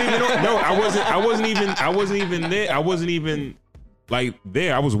 I wasn't even. No, I wasn't. I wasn't even there. I wasn't even like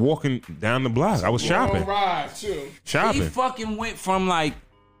there. I was walking down the block. I was shopping. Ride too. Shopping. He fucking went from like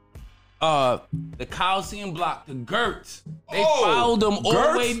the Coliseum block to Gertz. They followed him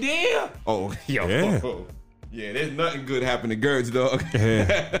all the way there. Oh, yo. Yeah. Yeah, there's nothing good happened to Gertz, dog.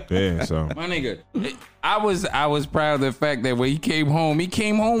 Yeah. So My nigga, I was proud of the fact that when he came home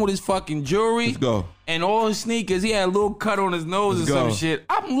with his fucking jewelry. Let's go. And all his sneakers. He had a little cut on his nose Let's or some go. shit.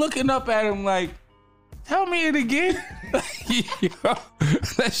 I'm looking up at him like, tell me it again. Yo,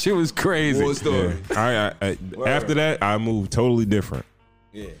 that shit was crazy. Full story. I after that I moved totally different.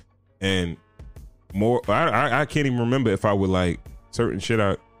 Yeah. And more. I can't even remember if I would like certain shit.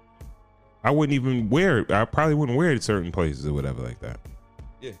 I wouldn't even wear it. I probably wouldn't wear it at certain places or whatever like that.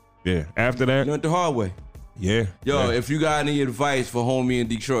 Yeah. Yeah. After that, You went the hard way. yeah. Yo, yeah. if you got any advice for homie in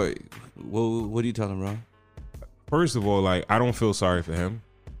Detroit, what are you telling him, bro? First of all, like I don't feel sorry for him.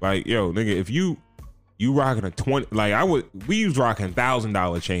 Like, yo, nigga, if you rocking a 20, like we was rocking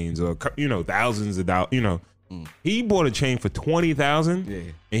 $1,000 chains or thousands of dollars. He bought a chain for $20,000.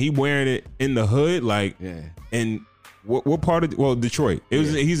 Yeah. And he wearing it in the hood, like, Yeah. and what part of Detroit?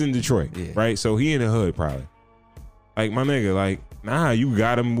 He's in Detroit, Yeah. right? So he in the hood probably. Like my nigga, like nah, you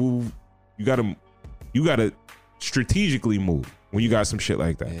gotta move. You gotta strategically move when you got some shit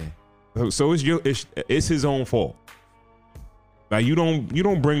like that. Yeah. So it's his own fault. Like you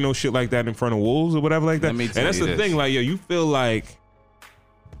don't bring no shit like that in front of wolves or whatever like that. Let me And tell that's you the this. thing. Like yo, you feel like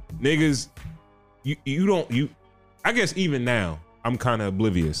niggas. You. I guess even now I'm kind of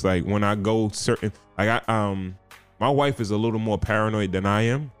oblivious. Like when I go certain, like my wife is a little more paranoid than I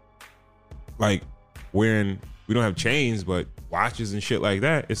am. Like wearing, we don't have chains, but watches and shit like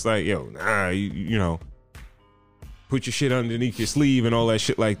that. It's like, yo, nah, you know, put your shit underneath your sleeve and all that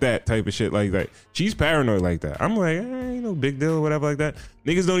shit like that, type of shit like that. She's paranoid like that. I'm like, ain't no big deal or whatever like that.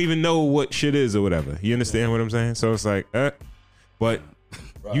 Niggas don't even know what shit is or whatever. You understand what I'm saying? So it's like, but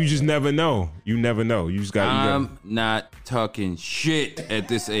you just never know. You never know. You just got. I'm not talking shit at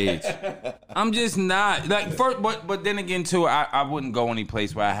this age. I'm just not like first, but then again too, I wouldn't go any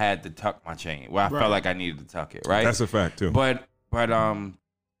place where I had to tuck my chain, where I felt like I needed to tuck it. Right. That's a fact too. But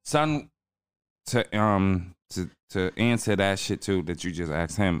son, to answer that shit too that you just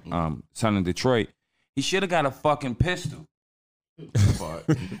asked him, son in Detroit, he should have got a fucking pistol.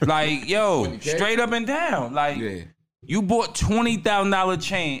 Like yo, straight up and down, like. Yeah. You bought $20,000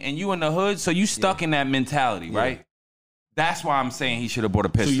 chain and you in the hood, so you stuck in that mentality, right? That's why I'm saying he should have bought a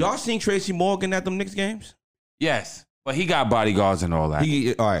pistol. So y'all seen Tracy Morgan at them Knicks games? Yes. But he got bodyguards and all that.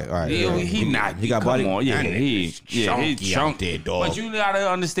 All right. He not. He got come body. on, yeah, he's chunky out there, dog. But you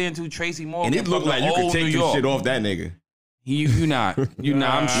gotta understand too, Tracy Morgan. And it looked like you could take some shit off that nigga. You not. I'm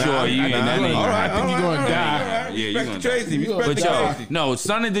sure you ain't that nigga. I think you're gonna die. Yeah, you Respect gonna to Tracy. die. Respect But to yo, Tracy. no,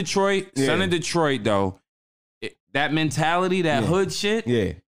 son of Detroit though. That mentality, that hood shit.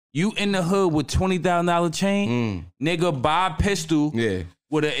 Yeah. You in the hood with $20,000 chain, nigga, buy a pistol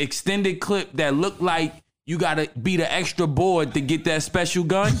with an extended clip that look like you gotta be the extra board to get that special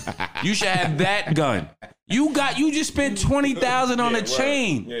gun. You should have that gun. You just spent $20,000 on a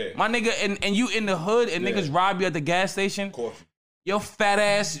chain, my nigga, and you in the hood and niggas rob you at the gas station. Your fat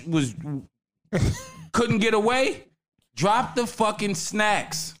ass couldn't get away. Drop the fucking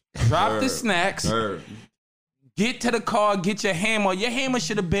snacks. Drop the snacks. Get to the car. Get your hammer. Your hammer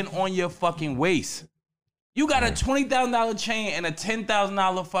should have been on your fucking waist. You got a $20,000 chain and a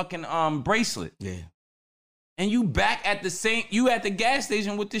 $10,000 fucking bracelet. Yeah. And you back at at the gas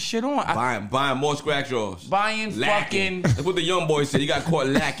station with this shit on. Buying more scratch offs. Buying lacking. fucking. That's what the young boy said. He got caught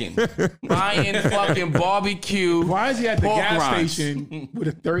lacking. Buying fucking barbecue. Why is he at the pork gas rinds. station with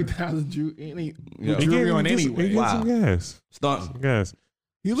a 30,000 jewelry on anyway? He got some gas. Stunt. Gas.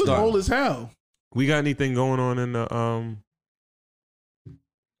 He look old as hell. We got anything going on in the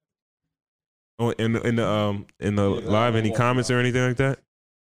in the live? Any comments or anything like that?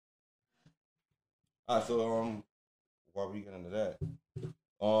 All right, so why we get into that?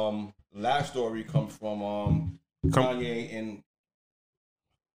 Last story comes from Kanye and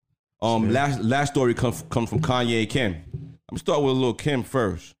last story comes from Kanye and Kim. I'm gonna start with a little Kim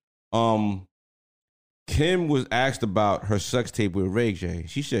first. Kim was asked about her sex tape with Ray J.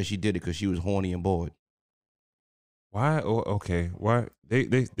 She said she did it because she was horny and bored. Why? Oh, okay. Why?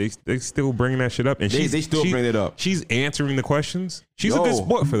 They still bringing that shit up, and they still bring it up. She's answering the questions. She's a good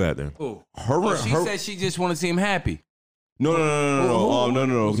sport for that. Then She said she just want to see him happy.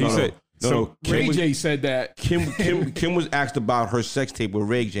 No. He said so. Ray J said that Kim was asked about her sex tape with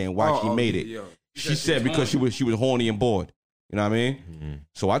Ray J and why she made it. She said because she was horny and bored. You know what I mean? Mm-hmm.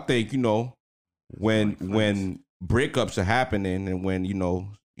 So I think when breakups are happening and when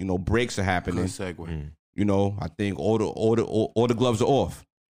breaks are happening. Good segue. I think all the gloves are off.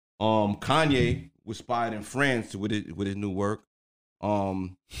 Kanye was spotted in France with his new work.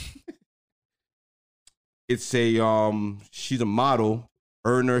 It's she's a model,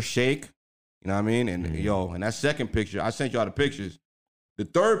 Erner Shake. You know what I mean? And and that second picture, I sent y'all the pictures. The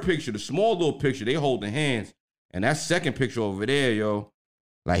third picture, the small little picture, they holding hands. And that second picture over there,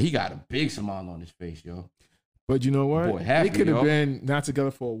 like he got a big smile on his face, yo. But you know what? Boy, happy, they could have been not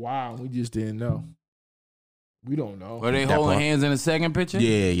together for a while. We just didn't know. We don't know. Were they holding hands in the second picture?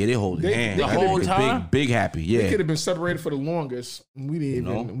 Yeah, they holding hands. The whole time? Big happy, yeah. They could have been separated for the longest. We didn't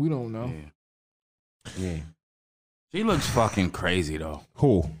even, we don't know. Yeah. She looks fucking crazy, though.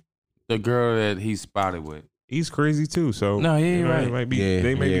 Who? The girl that he spotted with. He's crazy, too. So no, yeah, right. It might be,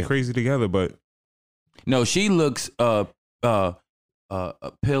 they may be crazy together, but. No, she looks a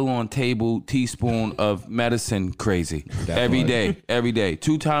pill on table, teaspoon of medicine crazy. Every day.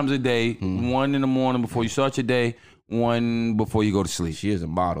 2 times a day, one in the morning before you start your day, one before you go to sleep. She is a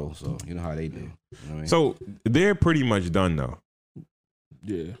model, so you know how they do. You know what I mean? So they're pretty much done though.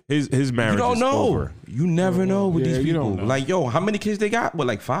 Yeah. His marriage is over. You never know with these you people. don't know. Like, how many kids they got? What,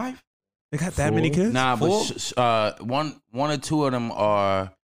 like 5? They got that many kids? Nah, but one or two of them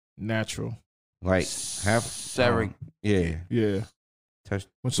are natural. Like half Sarah. Yeah.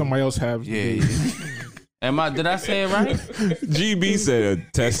 When somebody else has did I say it right? GB said a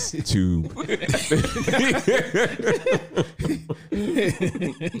test tube. But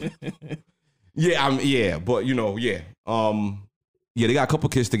they got a couple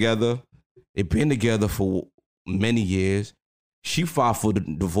kids together. They've been together for many years. She filed for the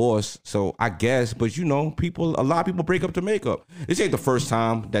divorce, so I guess. But a lot of people break up to make up. This ain't the first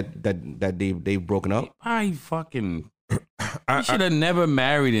time that they've broken up. I fucking. You should have never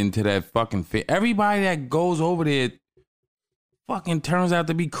married into that fucking fit. Everybody that goes over there fucking turns out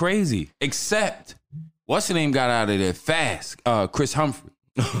to be crazy. Except, what's the name got out of there fast? Chris Humphrey.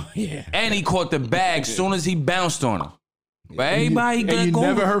 Yeah. And he caught the bag soon as he bounced on him. But everybody got you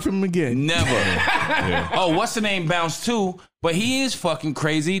never heard from him again. Never. Oh, what's the name bounced too? But he is fucking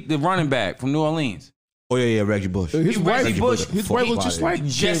crazy. The running back from New Orleans. Oh yeah, Reggie Bush. His wife Bush. His wife looks just like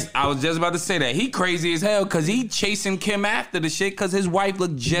I was just about to say that. He crazy as hell because he chasing Kim after the shit because his wife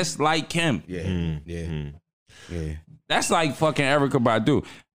looked just like Kim. Yeah. That's like fucking Erykah Badu.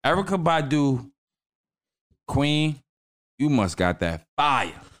 Erykah Badu, Queen, you must got that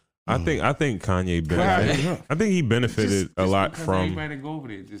fire. I think Kanye benefited. I think he benefited a lot from. Everybody go over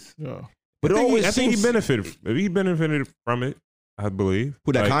there. But I think he benefited. He benefited from it, I believe.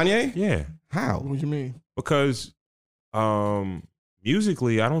 Who, that Kanye? Yeah. How? What do you mean? Because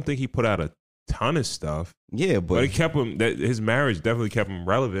musically, I don't think he put out a ton of stuff. Yeah, But it kept him. That his marriage definitely kept him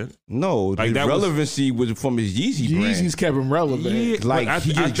relevant. no, Like, the that was- relevancy was from his Yeezy brand. Yeezy's kept him relevant. Yeah, Like but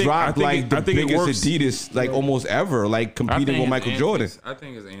he just dropped I the think it biggest works. Adidas like almost ever, like competing with Michael Jordan. I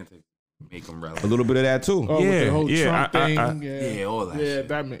think his antics make him A relevant. little bit of that too. Oh, with Yeah, the whole yeah, Trump I- thing. Yeah, all that Yeah,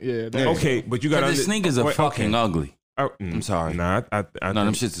 shit. that. Okay, but you got Because the sneakers are fucking ugly. I'm sorry. Nah, I No,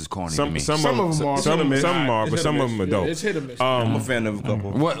 them think shits is corny to some me. of them are. It's Some hit or are, miss. but It's some hit or of them are miss. dope. Yeah, it's hit or miss. I'm a fan of a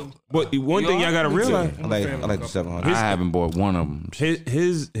couple. What? But one thing y'all got to Me too. realize, I like the 700. I haven't bought one of them.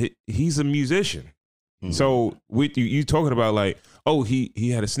 he's a musician. So with you talking about like, oh, he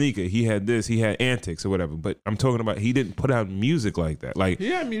had a sneaker, he had this, he had antics or whatever. But I'm talking about he didn't put out music like that. Like He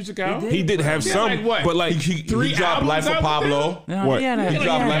had music out. he did have He had, some, like, what? but like He Three dropped albums Life of out Pablo. What? Yeah, He Like,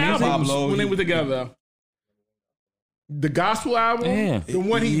 dropped Life of albums Pablo. when they were together. The gospel album, Yeah. the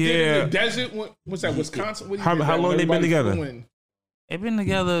one he did in Yeah. the desert. What's that? Wisconsin. What he How did that long when they been everybody together? flew in. They've been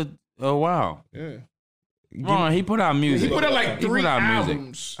together a while. Yeah, Ron, he put out music. he put out like He 3 put out music.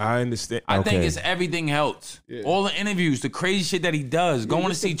 albums. I understand. I think Okay. it's everything else. Yeah. All the interviews, the crazy shit that he does, going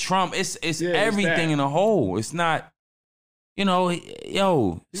to see Trump. It's it's everything that. in a whole. It's not,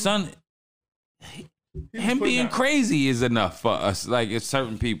 son. Him putting being out- crazy is enough for us. Like it's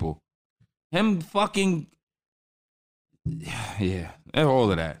certain people. Him fucking, yeah,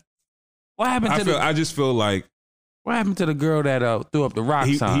 all of that. What happened to I just feel like What happened to the girl that threw up the rock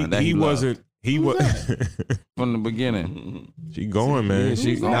sign? he wasn't. He was from the beginning. she going, man. Yeah,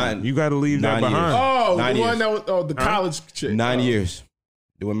 she gone. You got to leave that 9 years. behind. Oh, 9 the one years. that was the college chick. 9 years.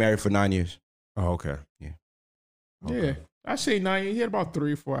 They were married for 9 years. Oh, okay. Yeah, I say 9 years. He had about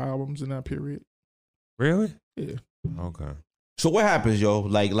 3 or 4 albums in that period. Really? Yeah. Okay. So what happens, yo?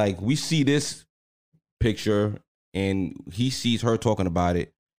 Like we see this picture and he sees her talking about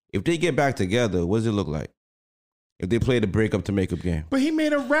it. If they get back together, what does it look like? If they play the breakup to makeup game. But he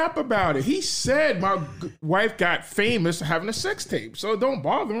made a rap about it. He said my wife got famous having a sex tape, so it don't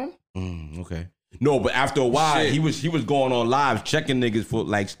bother him. Okay. No, but after a while, Shit. he was going on live checking niggas for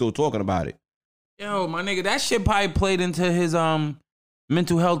like still talking about it. Yo, my nigga, that shit probably played into his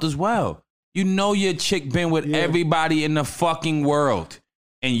mental health as well. You know your chick been with everybody in the fucking world.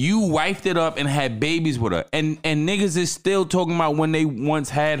 And you wifed it up and had babies with her. And niggas is still talking about when they once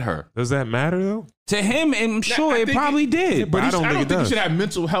had her. Does that matter though? To him, I'm sure I it think probably did. But I I don't don't think it think he does. should have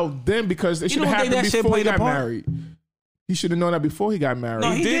mental health then because it You should have don't think happened that shit before he played a got part? married. He should have known that before he got married.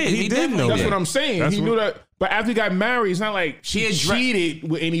 No, he did. He did definitely know That's that. what I'm saying. That's He what- knew that. But after he got married, it's not like she He addre- cheated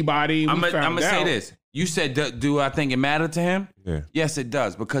with anybody. I'm We going found to say out. this. You said, do I think it mattered to him? Yeah. Yes, it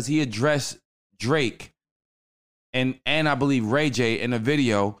does. Because he addressed Drake and I believe Ray J in a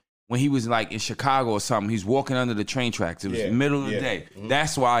video when he was like in Chicago or something. He's walking under the train tracks. It was middle of the day.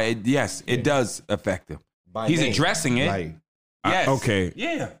 That's why, it does affect him. By He's name. addressing it. Like, Yes. Okay.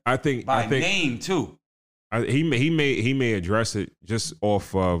 Yeah. I think By I think name too. he may address it just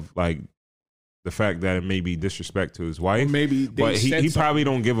off of like the fact that it may be disrespect to his wife. Or maybe they but said he something. probably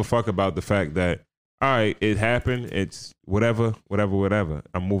don't give a fuck about the fact that all right, it happened. It's whatever.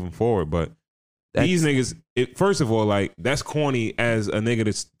 I'm moving forward, but these niggas. First of all, like that's corny as a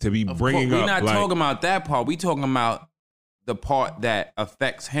nigga to be bringing We're up. not like, talking about that part. We talking about the part that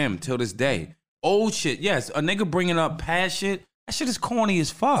affects him till this day. Old shit, yes. A nigga bringing up past shit, that shit is corny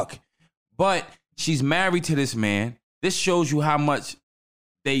as fuck. But she's married to this man. This shows you how much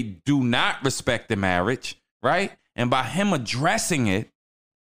they do not respect the marriage, right? And by him addressing it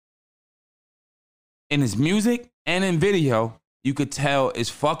in his music and in video, you could tell it's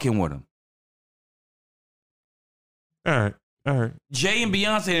fucking with him. all right. Jay and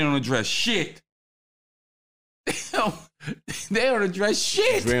Beyonce don't address shit. They don't address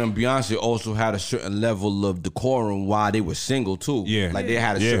shit. Dre and Beyonce also had a certain level of decorum while they were single too. Yeah. Like they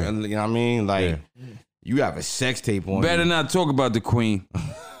had a Yeah. certain, you know what I mean? Like you have a sex tape on Better you. not talk about the queen.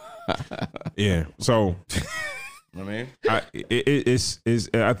 Yeah. So You know what I mean? it's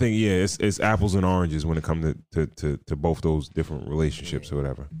I think it's apples and oranges when it comes to both those different relationships or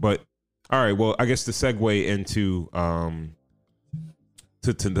whatever. But all right, well, I guess the segue into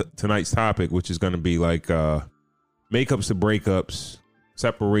to tonight's topic, which is going to be like makeups to breakups,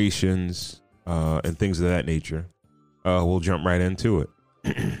 separations, and things of that nature. We'll jump right into it.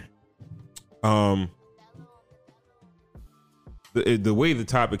 The way the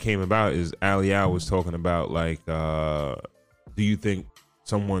topic came about is Ali Al was talking about like, do you think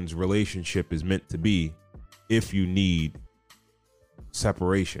someone's relationship is meant to be if you need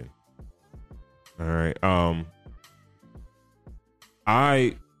separation? All right.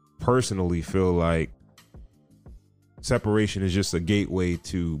 I personally feel like separation is just a gateway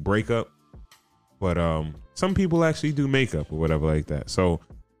to breakup, but some people actually do make up or whatever like that. So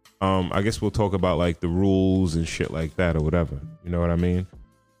I guess we'll talk about like the rules and shit like that or whatever. You know what I mean?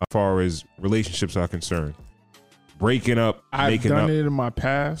 As far as relationships are concerned, breaking up, I've making done up. it in my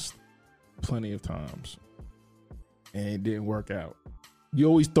past plenty of times, and it didn't work out. You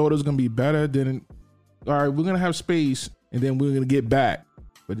always thought it was gonna be better. Then, all right, we're gonna have space, and then we're gonna get back,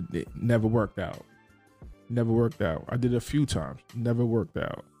 but it never worked out. Never worked out. I did it a few times. Never worked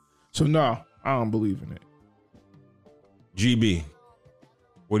out. So no, I don't believe in it. GB,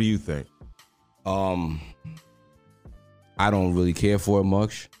 what do you think? I don't really care for it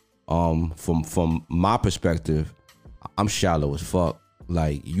much. From my perspective, I'm shallow as fuck.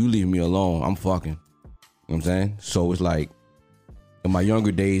 Like, you leave me alone, I'm fucking. You know what I'm saying? So it's like, in my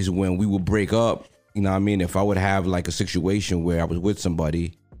younger days when we would break up, you know what I mean? If I would have like a situation where I was with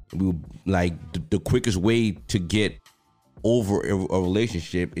somebody, we would, like, the quickest way to get over a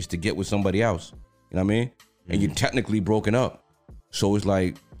relationship is to get with somebody else. You know what I mean? And you're technically broken up. So it's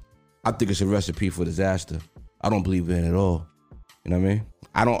like, I think it's a recipe for disaster. I don't believe in it at all. You know what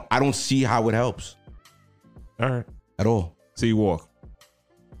I mean? I don't see how it helps. All right. At all. See, Walk.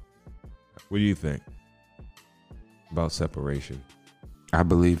 What do you think about separation? I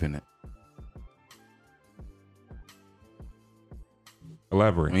believe in it.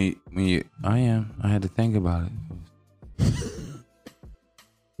 Elaborate. I had to think about it.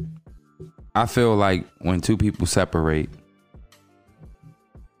 I feel like when two people separate,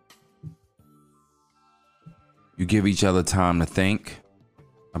 you give each other time to think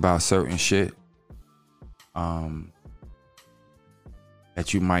about certain shit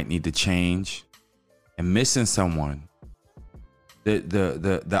that you might need to change, and missing someone.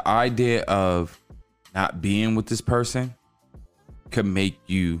 The idea of not being with this person could make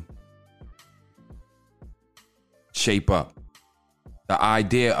you shape up. The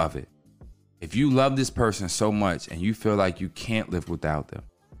idea of it. If you love this person so much and you feel like you can't live without them,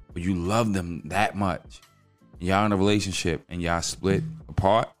 but you love them that much, y'all in a relationship and y'all split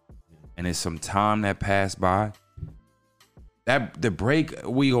apart, and there's some time that passed by,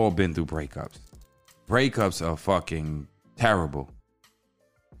 we all been through breakups. Breakups are fucking terrible.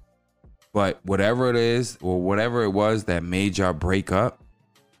 But whatever it is, or whatever it was that made y'all break up,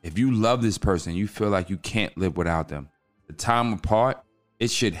 if you love this person, you feel like you can't live without them, the time apart, it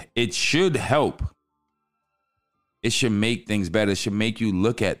should help. It should make things better. It should make you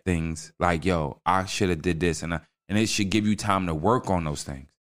look at things like, yo, I should have did this. And it should give you time to work on those things.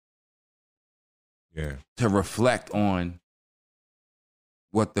 Yeah. To reflect on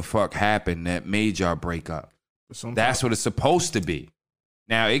what the fuck happened that made y'all break up. That's what it's supposed to be.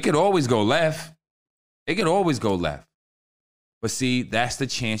 Now, it could always go left. It could always go left. But see, that's the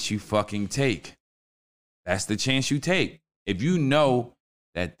chance you fucking take. That's the chance you take. If you know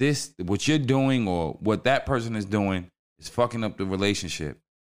that what you're doing or what that person is doing is fucking up the relationship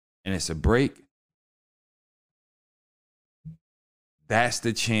and it's a break, that's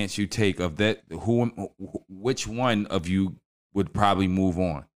the chance you take of that. Which one of you would probably move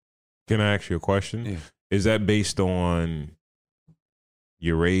on? Can I ask you a question? Yeah. Is that based on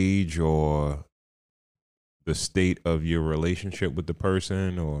your age or the state of your relationship with the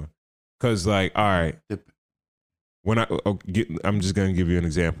person? Or because, like, all right, when I'm just gonna give you an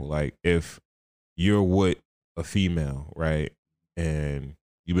example. Like, if you're with a female, right, and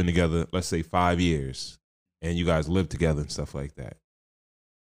you've been together, let's say 5 years, and you guys live together and stuff like that.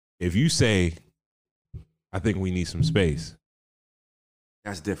 If you say, I think we need some space,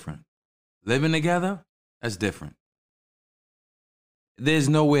 that's different. Living together, that's different. There's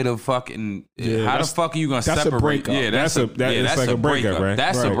no way to fucking. How the fuck are you gonna that's separate? A breakup. Yeah, that's like a breakup, right?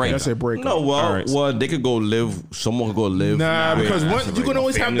 That's a breakup. That's a breakup. No, Right. well, they could go live. Someone could go live. Nah, because you can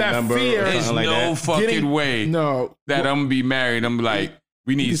always have that fear. There's no fucking way No, that I'm gonna be married. I'm like,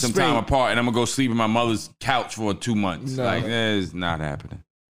 we need some time Spain. apart, and I'm gonna go sleep in my mother's couch for 2 months. No. Like, it's not happening.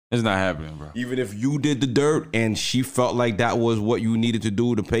 It's not happening, bro. Even if you did the dirt and she felt like that was what you needed to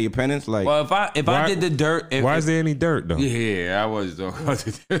do to pay your penance, like, Well, if I did the dirt, why is there any dirt though? Yeah, I was. no, I'm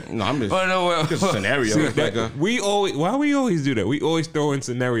just Oh no, well, just a scenario. See, It's like a, why we always do that? We always throw in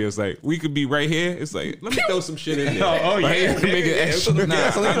scenarios like we could be right here. It's like, let me throw some shit in there. oh yeah, Make it extra. Nah,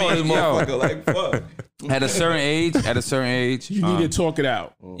 I mean, yo. motherfucker, like fuck. at a certain age, you need to talk it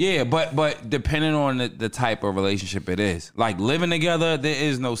out. yeah, but depending on the type of relationship it is, like living together, there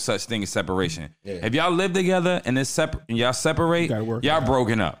is no such thing as separation. Yeah. If y'all live together and y'all separate, gotta work y'all it out.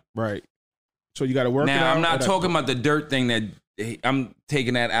 broken up. Right. So you got to work it out. Now I'm not talking about the dirt thing. That I'm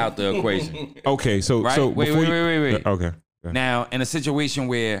taking that out the equation. Okay, so Right? so Wait. before wait. Okay. Now, in a situation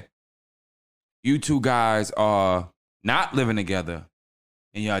where you two guys are not living together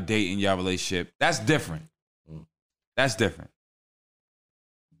and y'all dating, y'all relationship, that's different. That's different.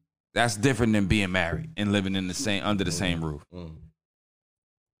 That's different than being married and living in the same under the same roof. So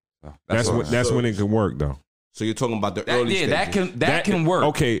That's when it can work though. So you're talking about the early stages. that can work.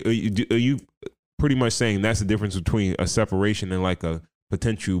 Okay, are you pretty much saying that's the difference between a separation and like a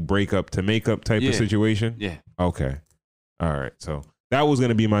potential breakup to makeup type of situation? Yeah. Okay. All right. So that was going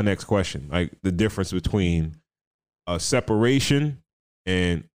to be my next question. Like the difference between a separation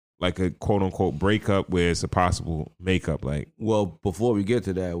and like a quote unquote breakup where it's a possible makeup. Like, Well, before we get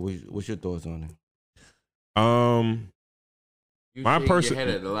to that, what's your thoughts on it? You my shaking person- your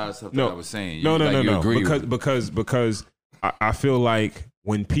head at a lot of stuff No. that I was saying. no. Agree with Because I feel like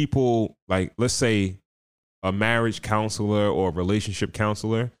when people like, let's say a marriage counselor or a relationship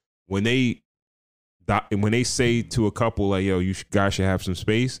counselor, when they say to a couple like, yo, you guys should have some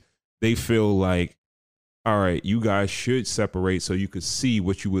space, they feel like, all right, you guys should separate so you could see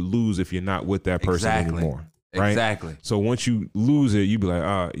what you would lose if you're not with that person anymore. Right? Exactly. So once you lose it, you be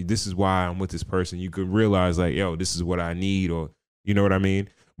like, this is why I'm with this person. You could realize like, yo, this is what I need, or you know what I mean?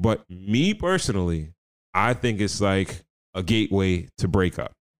 But me personally, I think it's like a gateway to break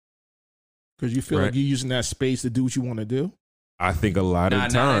up. Because you feel like you're using that space to do what you want to do? I think a lot of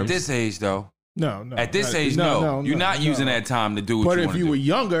Not times. at this age, though. No. At this age, no. You're not using that time to do what But you if want to you do. were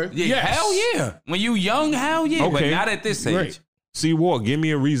younger, Yeah, yes. hell yeah. When you young, hell yeah. But Okay. not at this age. Right. See, Walt, give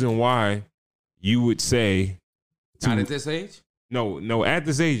me a reason why you would say. Not at this age? No. At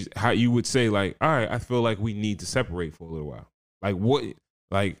this age, how you would say like, all right, I feel like we need to separate for a little while. Like what?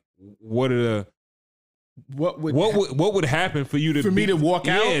 Like what are the? What What would happen for you to For me to walk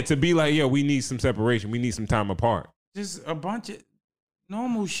out? Yeah, to be like, yo, we need some separation. We need some time apart. Just a bunch of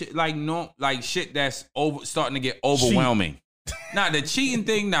normal shit. Like shit that's starting to get overwhelming. The cheating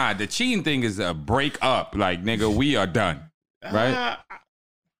thing, the cheating thing is a break up. Like, nigga, we are done. Right?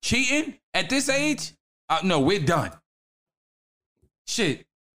 Cheating at this age? No, we're done. Shit.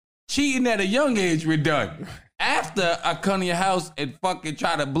 Cheating at a young age, we're done. After I come to your house and fucking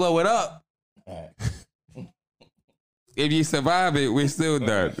try to blow it up, if you survive it, we're still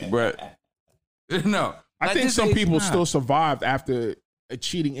done. But no. I At think this some age, people nah. still survived after a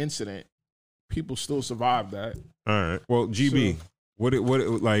cheating incident. People still survive that. All right. Well, GB, what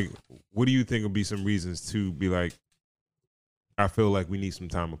do you think would be some reasons to be like, I feel like we need some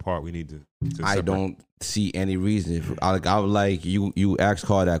time apart. We need to I separate. don't see any reason. If I would like you asked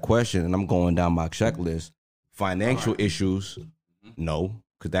Carl that question, and I'm going down my checklist. Financial issues, no,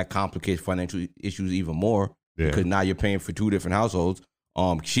 because that complicates financial issues even more. Yeah. Because now you're paying for two different households.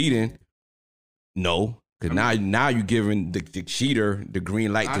 Cheating, no, because now you're giving the cheater the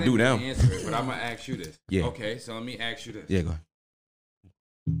green light to do them. Answer it, but I'm gonna ask you this. Yeah. Okay, so let me ask you this. Yeah, go ahead.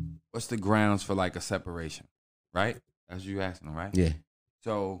 What's the grounds for like a separation? Right? That's you asking, right? Yeah.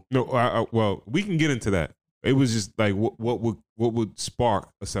 So No, well, we can get into that. It was just like what would spark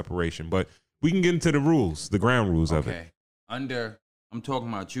a separation, but we can get into the rules, the ground rules of it. okay. I'm talking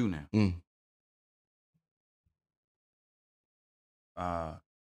about you now.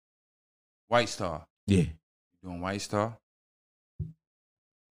 White Star. Yeah. You doing White Star?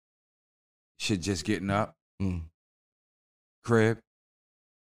 Shit just getting up. Crib.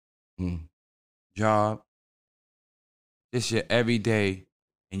 Job. This your everyday,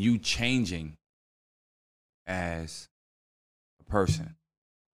 and you changing as a person.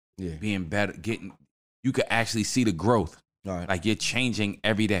 Yeah. Being better, you could actually see the growth. All right. Like you're changing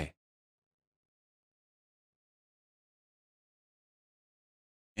every day.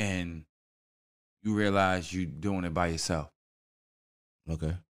 And you realize you're doing it by yourself.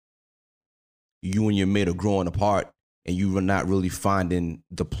 Okay. You and your mate are growing apart, and you are not really finding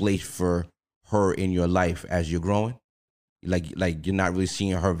the place for her in your life as you're growing. Like you're not really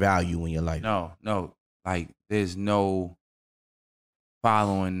seeing her value in your life. No. Like there's no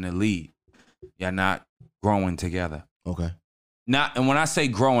following the lead. You're not growing together. Okay. And when I say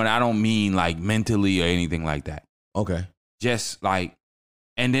growing, I don't mean like mentally or anything like that. Okay. Just like,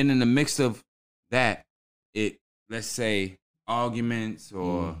 and then in the mix of that, let's say arguments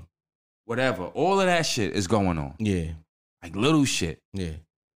or whatever, all of that shit is going on. Yeah. Like little shit. Yeah.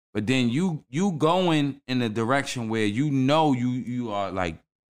 But then you going in a direction where you are like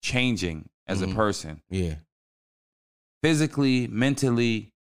changing as a person. Yeah. Physically, mentally,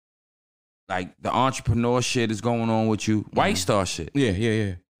 like the entrepreneur shit is going on with you. White Star shit.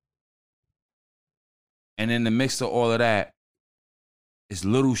 Yeah. And in the mix of all of that, it's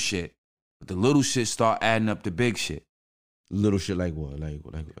little shit. But the little shit start adding up to big shit. Little shit like what? Like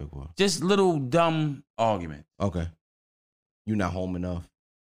what? Just little dumb arguments. Okay. You're not home enough.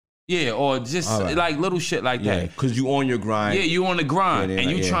 Yeah, or just like little shit like Yeah, that. because you on your grind. Yeah, you on the grind,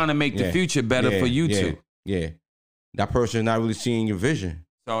 and you trying to make the future better for you too. Yeah, that person not really seeing your vision.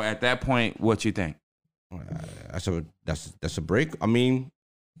 So at that point, what you think? That's a break. I mean,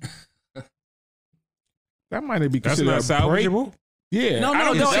 That might be That's considered not a break. salvageable. Yeah, No, I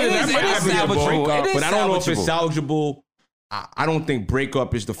don't no, consider it that is might be a salvageable. breakup. It is but I don't know if it's salvageable. salvageable. I don't think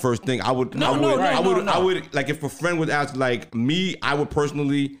breakup is the first thing. I would No. like if a friend would ask like me, I would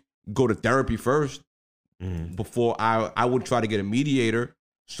personally go to therapy first before I would try to get a mediator,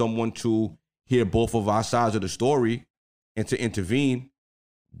 someone to hear both of our sides of the story and to intervene.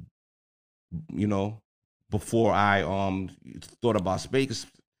 You know, before I thought about space.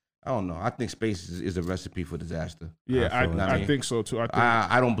 I don't know. I think space is a recipe for disaster. Yeah, I think so too.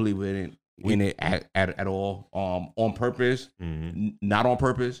 I don't believe in it at all. On purpose, not on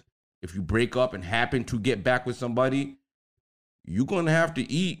purpose. If you break up and happen to get back with somebody, you're gonna have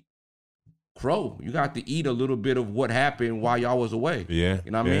to eat crow. You got to eat a little bit of what happened while y'all was away. Yeah,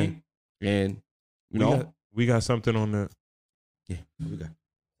 you know what I mean. And we got something on the. Yeah, we got.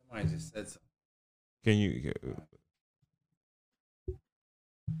 Somebody just said something. Can you?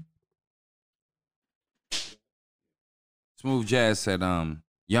 Smooth Jazz said,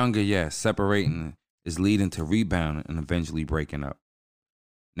 younger, yes, separating is leading to rebounding and eventually breaking up.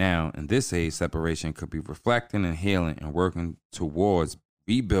 Now, in this age, separation could be reflecting and healing and working towards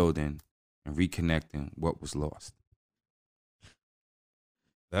rebuilding and reconnecting what was lost.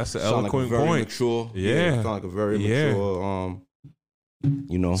 That's an Sound eloquent like a very point. Mature, Yeah. sound like a very mature.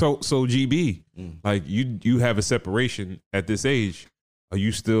 You know. So GB, like you have a separation at this age. Are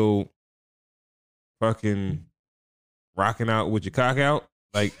you still fucking rocking out with your cock out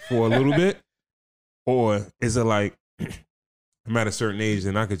like for a little bit, or is it like I'm at a certain age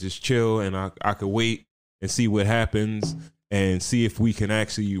and I could just chill and I could wait and see what happens and see if we can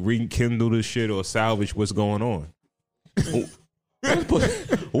actually rekindle this shit or salvage what's going on?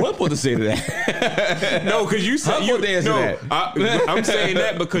 What supposed to say to that? No, because you said you. No, I'm saying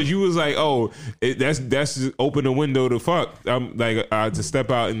that because you was like, oh, that's just open the window to fuck. I'm like to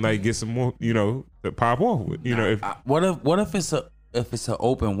step out and like get some more, to pop off with, If What if it's an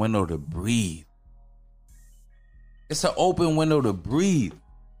open window to breathe? It's an open window to breathe.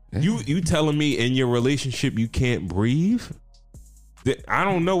 you telling me in your relationship you can't breathe? I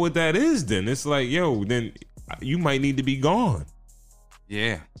don't know what that is. Then it's like, yo, then you might need to be gone.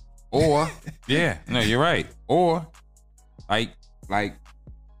 Yeah. Or no, you're right. Or like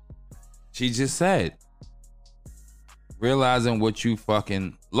she just said, realizing what you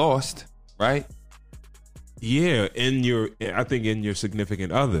fucking lost, right? Yeah, I think in your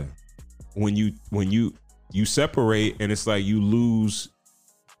significant other, when you separate and it's like you lose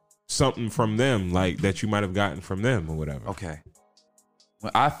something from them, like that you might have gotten from them or whatever. Okay.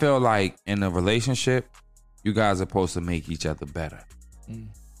 Well, I feel like in a relationship, you guys are supposed to make each other better.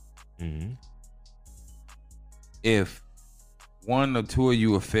 Mm-hmm. If one or two of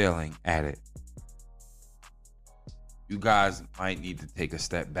you are failing at it, you guys might need to take a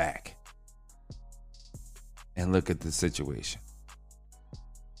step back and look at the situation.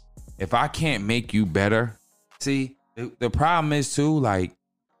 If I can't make you better, see, the problem is too, like,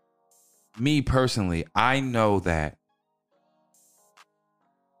 me personally, I know that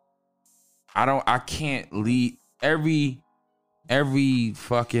I can't lead every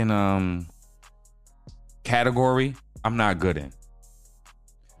fucking category I'm not good in.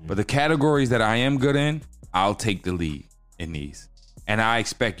 But the categories that I am good in, I'll take the lead in these. And I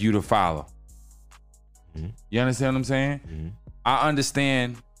expect you to follow. Mm-hmm. You understand what I'm saying? Mm-hmm. I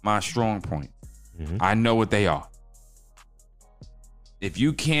understand my strong points. Mm-hmm. I know what they are. If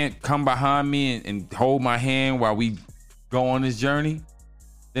you can't come behind me and hold my hand while we go on this journey,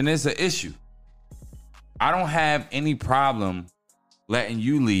 then there's an issue. I don't have any problem letting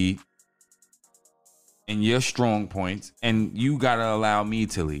you lead in your strong points, and you gotta allow me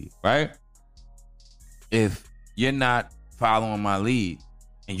to lead, right? If you're not following my lead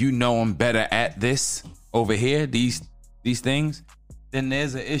and you know I'm better at this over here, these things, then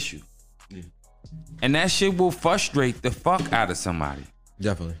there's an issue. Yeah. And that shit will frustrate the fuck out of somebody.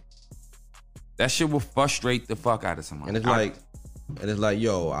 Definitely. That shit will frustrate the fuck out of somebody. And it's like,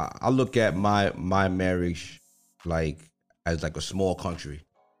 yo, I look at my marriage like as like a small country,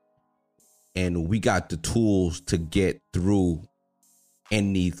 and we got the tools to get through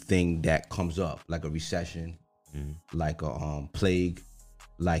anything that comes up, like a recession, like a plague,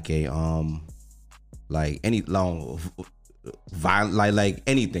 like a like any long violent, like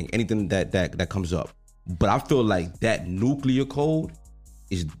anything that comes up. But I feel like that nuclear code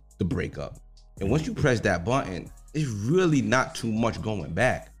is the breakup, and once you press that button, it's really not too much going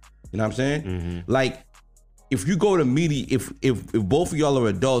back. You know what I'm saying? Mm-hmm. Like, if you go to if both of y'all are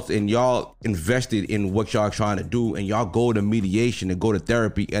adults and y'all invested in what y'all trying to do and y'all go to mediation and go to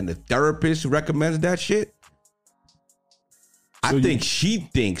therapy and the therapist recommends that shit, I think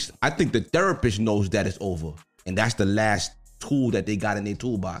the therapist knows that it's over. And that's the last tool that they got in their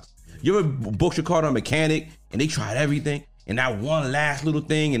toolbox. You ever booked your car to a mechanic and they tried everything and that one last little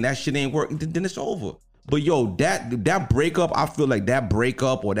thing and that shit ain't working, then it's over. But yo, that breakup, I feel like that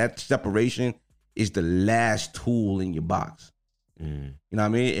breakup or that separation is the last tool in your box. You know what I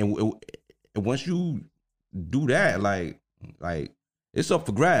mean? And once you do that, like it's up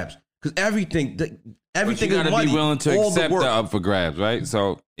for grabs. Because everything But you is gotta money. be willing to All the accept work. the up for grabs, right?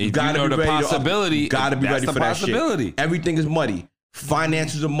 So if you Gotta know be the ready to- possibility, gotta be that's ready the for that possibility. shit. Everything is muddy.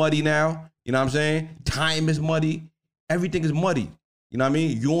 Finances are muddy now. You know what I'm saying? Time is muddy. Everything is muddy. You know what I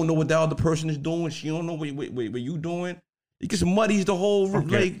mean? You don't know what the other person is doing. She don't know what you doing. It just muddies the whole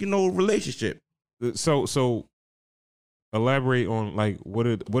relationship. So elaborate on like what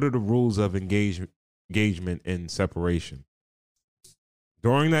are the rules of engagement and separation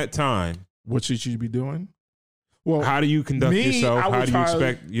during that time? What should you be doing? Well, How do you conduct me, yourself? I would How do you try to-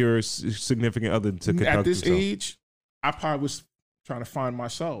 expect your significant other to conduct at this yourself? age, I probably was trying to find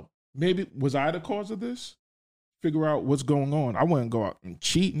myself. Maybe was I the cause of this? Figure out what's going on. I wouldn't go out and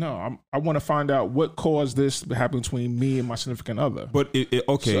cheat. No, I want to find out what caused this to happen between me and my significant other. But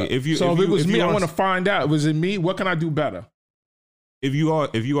okay, if if it was me, I want to find out. Was it me? What can I do better? if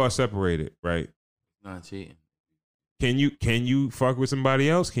you are separated, right? Not cheating. Can you fuck with somebody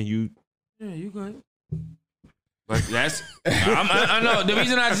else? Can you? Yeah, you good. But that's I know the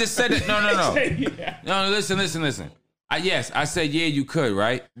reason I just said it. No. Listen. Yes, I said yeah, you could,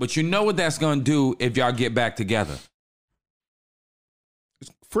 right? But you know what that's gonna do if y'all get back together.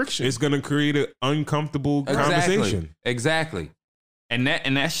 Friction. It's gonna create an uncomfortable conversation. Exactly. And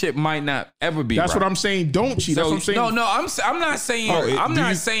that shit might not ever be. That's right. what I'm saying. Don't cheat. That's what I'm saying. No. I'm not saying. I'm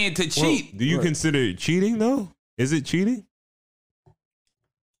not saying to cheat. Do you consider it cheating though? Is it cheating?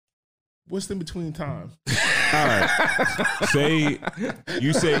 What's in between time? All right.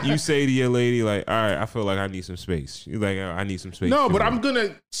 say to your lady like, all right, I feel like I need some space. You're like, I need some space. No, but I'm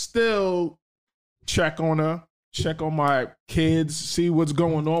gonna still check on her, check on my kids, see what's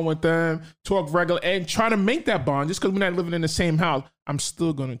going on with them, talk regular, and try to make that bond. Just because we're not living in the same house, I'm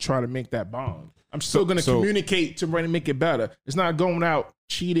still gonna try to make that bond. I'm still gonna communicate to try to make it better. It's not going out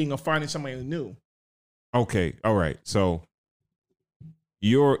cheating or finding somebody new. Okay. All right. So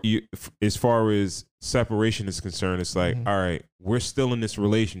you as far as separation is concerned, it's like, all right, we're still in this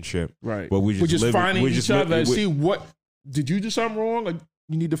relationship, Right? But we're just finding each other and see what did you do something wrong, or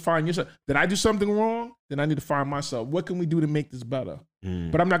you need to find yourself. Did I do something wrong? Then I need to find myself. What can we do to make this better?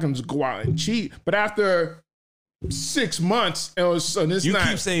 But I'm not gonna just go out and cheat. But after 6 months, you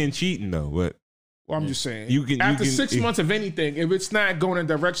keep saying cheating though, but well, I'm just saying. After 6 months of anything, if it's not going in a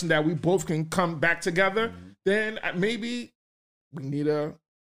direction that we both can come back together, then maybe we need to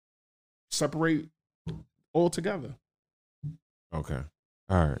separate altogether. Okay.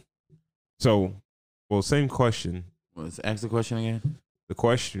 All right. So, well, same question. Let's ask the question again. The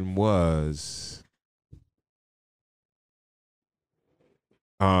question was,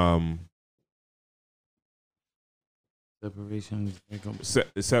 Separation.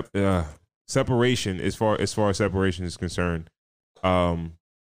 separation. As far as separation is concerned, are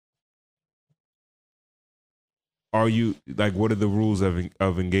you like? What are the rules of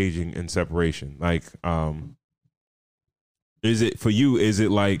engaging in separation? Like, is it for you? Is it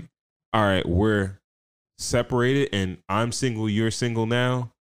like, all right, we're separated and I'm single, you're single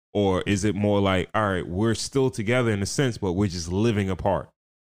now? Or is it more like, all right, we're still together in a sense, but we're just living apart?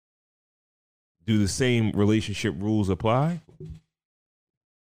 Do the same relationship rules apply?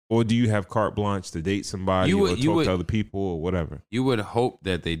 Or do you have carte blanche to date somebody or talk to other people or whatever? You would hope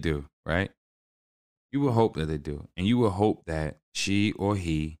that they do, right? You would hope that they do. And you would hope that she or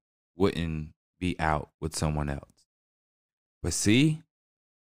he wouldn't be out with someone else. But see,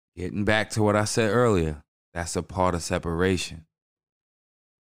 getting back to what I said earlier, that's a part of separation.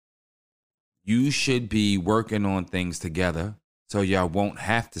 You should be working on things together so y'all won't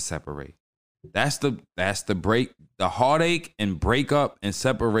have to separate. That's the break. The heartache and breakup and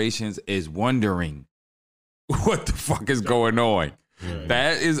separations is wondering what the fuck is going on. Right.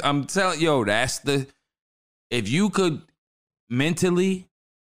 That is, I'm telling yo, that's the, if you could mentally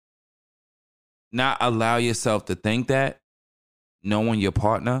not allow yourself to think that, knowing your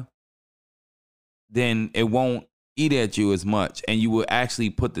partner, then it won't eat at you as much. And you will actually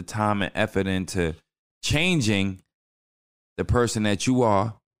put the time and effort into changing the person that you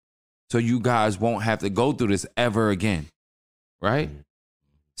are so you guys won't have to go through this ever again. Right?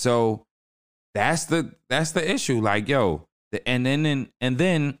 So that's the issue. Like, yo, and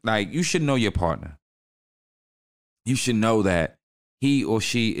then like you should know your partner. You should know that he or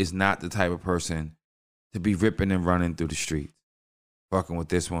she is not the type of person to be ripping and running through the streets, fucking with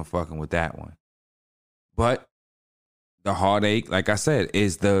this one, fucking with that one. But the heartache, like I said,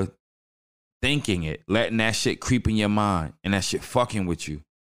 is the thinking it, letting that shit creep in your mind and that shit fucking with you.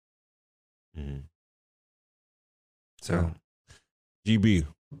 Mm-hmm. So, GB.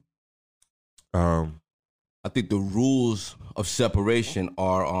 I think the rules of separation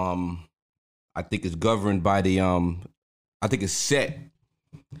are I think it's governed by the I think it's set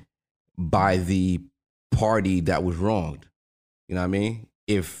by the party that was wronged. You know what I mean?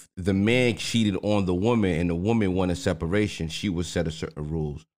 If the man cheated on the woman and the woman wanted separation, she would set a certain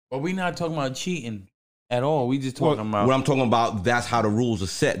rules. but we not talking about cheating at all. We just talking about What I'm talking about, that's how the rules are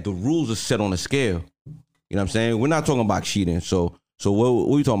set. The rules are set on a scale. You know what I'm saying? We're not talking about cheating. So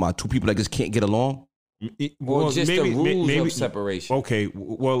what are you talking about? Two people that just can't get along? or just the rules of separation. Okay,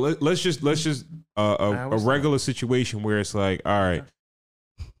 well let's just a regular situation where it's like, all right,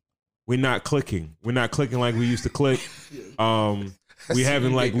 we're not clicking like we used to click. We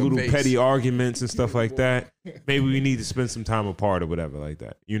having like little petty arguments and stuff like that. Maybe we need to spend some time apart or whatever like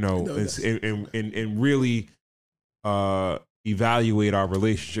that. You know, and really evaluate our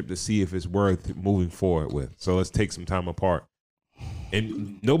relationship to see if it's worth moving forward with. So let's take some time apart.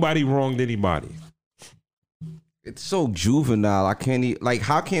 And nobody wronged anybody. It's so juvenile. I can't like.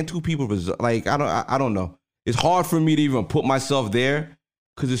 How can two people like? I don't know. It's hard for me to even put myself there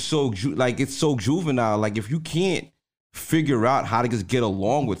because it's so it's so juvenile. Like if you can't figure out how to just get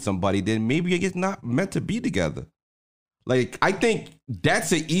along with somebody, then maybe it's not meant to be together. Like I think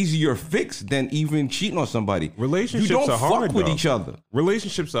that's an easier fix than even cheating on somebody. Relationships you don't are hard fuck with though. each other.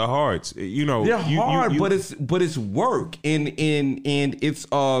 Relationships are hard. You know, They're hard, but it's work and it's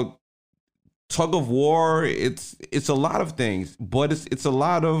a tug of war. It's a lot of things, but it's a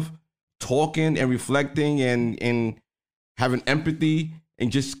lot of talking and reflecting and having empathy and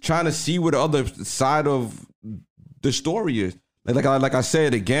just trying to see where the other side of the story is. Like I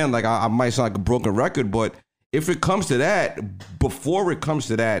said again, like I might sound like a broken record, but if it comes to that, before it comes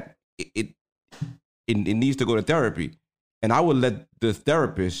to that, it needs to go to therapy, and I would let the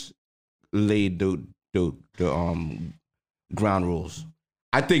therapist lay the ground rules.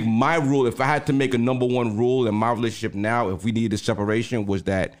 I think my rule, if I had to make a number one rule in my relationship now, if we needed separation, was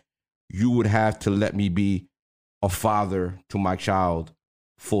that you would have to let me be a father to my child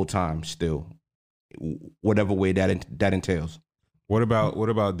full time still, whatever way that entails. What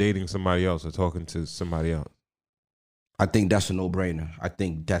about dating somebody else or talking to somebody else? I think that's a no-brainer. I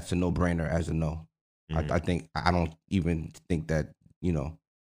think that's a no-brainer as a no. Mm-hmm. I don't even think that, you know,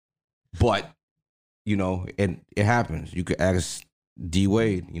 but, you know, it happens. You could ask D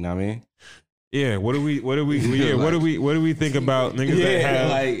Wade, you know what I mean? Yeah. What do we think about niggas that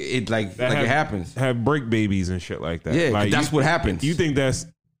have it happens. Have break babies and shit like that. Yeah, like, that's what happens. You think that's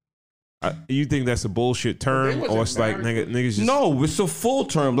a bullshit term, or it's like niggas just... No, it's a full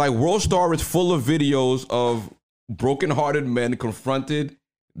term. Like World Star is full of videos of brokenhearted men confronted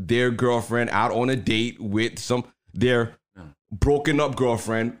their girlfriend out on a date with their broken up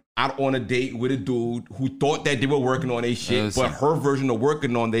girlfriend out on a date with a dude who thought that they were working on their shit, but her version of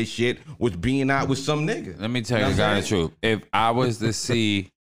working on their shit was being out with some nigga. Let me tell you the guy the truth. If I was to see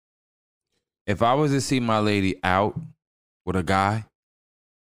my lady out with a guy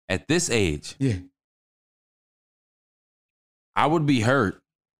at this age, yeah, I would be hurt,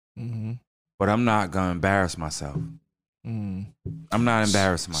 but I'm not gonna embarrass myself. I'm not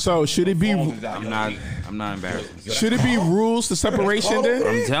embarrassing myself. So should it be? I'm not embarrassing myself. Should it be rules to separation then?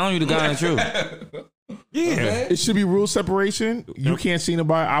 I'm telling you the guy the truth. Yeah, it should be rule separation. You can't see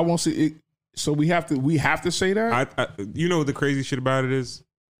nobody. I won't see it. So we have to say that. You know what the crazy shit about it is?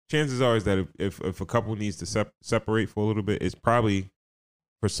 Chances are is that if a couple needs to separate for a little bit, it's probably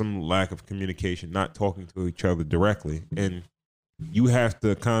for some lack of communication, not talking to each other directly, and you have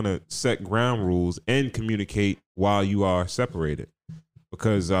to kind of set ground rules and communicate while you are separated.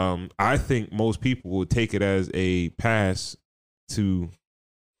 Because I think most people will take it as a pass to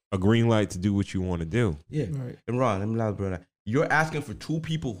a green light to do what you want to do. Yeah, right. And Ron, you're asking for two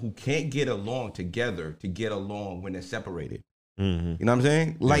people who can't get along together to get along when they're separated. Mm-hmm. You know what I'm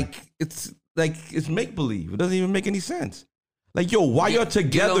saying? Yeah. It's make believe. It doesn't even make any sense. Like, yo, while you're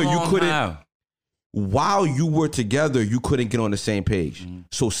together, you couldn't. Now. While you were together, you couldn't get on the same page. Mm-hmm.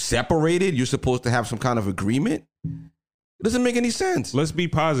 So separated, you're supposed to have some kind of agreement. It doesn't make any sense. Let's be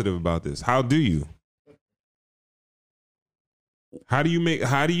positive about this. How do you? How do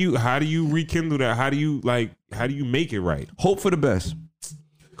you rekindle that? How do you make it right? Hope for the best.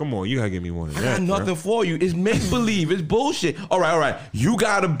 Come on, you gotta give me one of I that. got nothing bro. for you. It's make believe. It's bullshit. All right. You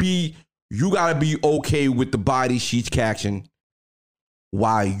gotta be okay with the body she's catching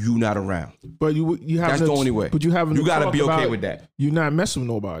while you not around. But you have That's the only way. But you haven't. You gotta talked be okay about with that. You not messing with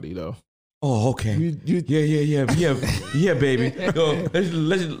nobody though. Oh, okay. You Yeah, baby. Yo,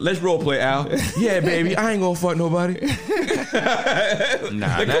 let's role play, Al. Yeah, baby. I ain't gonna fuck nobody.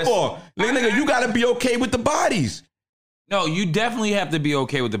 Nah, Like, come on, nigga. You gotta be okay with the bodies. No, you definitely have to be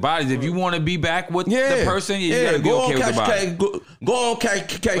okay with the bodies. If you want to be back with Yeah, the person, you gotta be okay with the body. Go on,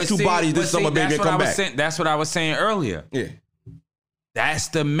 catch But two see- bodies but this see, summer, baby, that's and what come I was back. saying- that's what I was saying earlier. Yeah. That's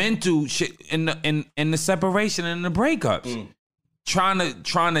the mental shit in the separation and the breakups. Trying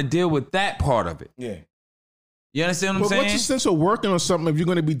to deal with that part of it. Yeah. You understand what I'm But what's saying? the sense of working on something if you're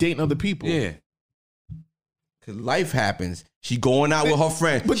going to be dating other people? Yeah. Cause life happens. She going out with her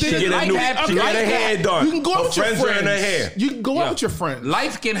friends. But She then get a life new. happens. She get her hair done. You can go her out with your friends friends. are in her hair. You can go Yeah. out with your friends.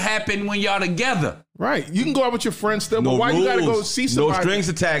 Life can happen when y'all together. Right. You can go out with your friends still, but No why rules. you got to go see somebody? No strings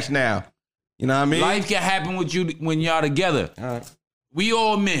attached now. You know what I mean? Life can happen with you when y'all together. All right. We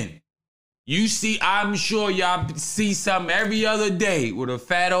all men. You see, I'm sure y'all see something every other day with a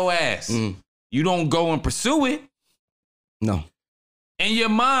fat old ass. You don't go and pursue it. No. In your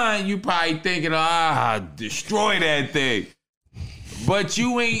mind, you probably thinking, destroy that thing. But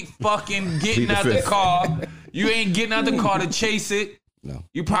you ain't fucking getting Plead the out the fifth. car. You ain't getting out the car to chase it. No.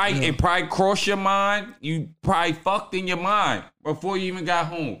 It probably crossed your mind. You probably fucked in your mind before you even got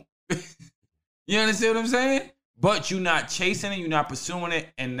home. You understand what I'm saying? But you're not chasing it, you're not pursuing it,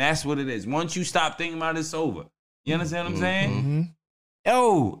 and that's what it is. Once you stop thinking about it, it's over. You understand what I'm saying?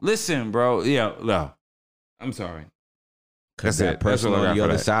 Yo, listen, bro. Yeah, no. I'm sorry. Because That's that it. That's person all I on got the for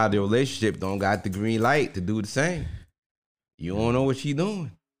other that. side of the relationship don't got the green light to do the same. You don't know what she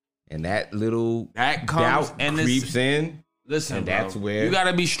doing. And that little That comes doubt and creeps in. Listen, And bro, that's where- you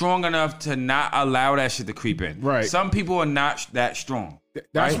gotta be strong enough to not allow that shit to creep in. Right. Some people are not that strong.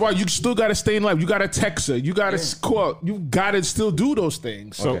 That's right? why you still got to stay in life. You got to text her. You got to call. You got to still do those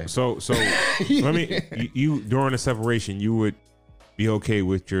things. So let me. You during the separation, you would be okay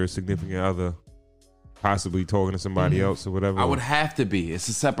with your significant other possibly talking to somebody else or whatever. I would have to be. It's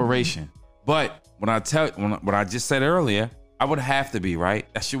a separation. But when what I just said earlier, I would have to be, right?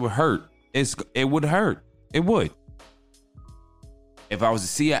 That shit would hurt. It would hurt. It would. If I was to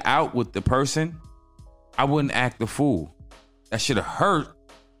see her out with the person, I wouldn't act a fool. That should have hurt,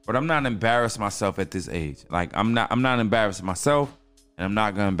 but I'm not embarrassed myself at this age. Like I'm not embarrassing myself, and I'm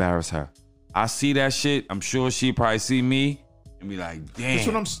not gonna embarrass her. I see that shit. I'm sure she'd probably see me and be like, damn. That's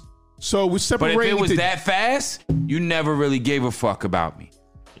what I'm. So we're But separating. if it was to- that fast, you never really gave a fuck about me.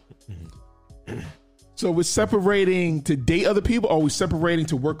 So we're separating to date other people, or we're separating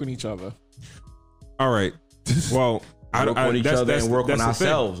to work on each other. All right. Well, Work on each other and work on the thing.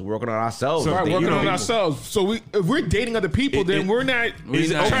 ourselves. Working on ourselves. So- Right, you working know, on people- ourselves. So if we're dating other people, then we're not Is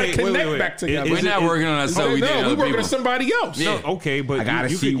it- trying okay, to connect wait. back together. Is We're it- not working on Oh, ourselves. We no, dating we're other working on people. somebody else. Yeah. No, okay, but I gotta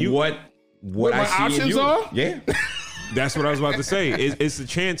you see could- what What I my see in options you. are? Yeah. That's what I was about to say. It's a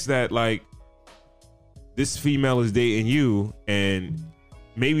chance that like this female is dating you, and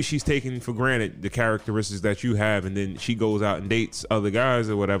maybe she's taking for granted the characteristics that you have, and then she goes out and dates other guys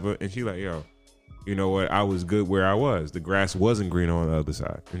or whatever, and she like, yo, you know what? I was good where I was. The grass wasn't green on the other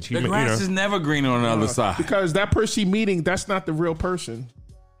side, and she, The grass is never green on the other side. Because that person you're meeting, that's not the real person.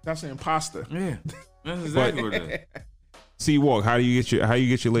 That's an imposter. Yeah, that's exactly what it is. See, walk. How do you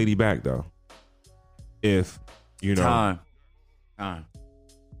get your lady back though? If you know,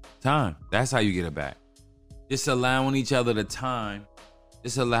 Time. That's how you get it back. Just allowing each other the time.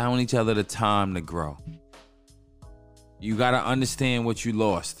 Just allowing each other the time to grow. You gotta understand what you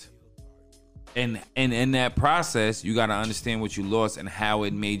lost. And in that process, you gotta understand what you lost and how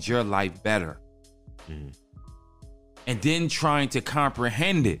it made your life better. And then trying to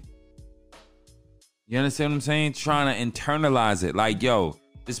comprehend it. You understand what I'm saying? Trying to internalize it. Like, yo,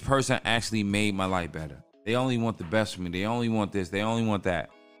 this person actually made my life better. They only want the best for me. They only want this. They only want that.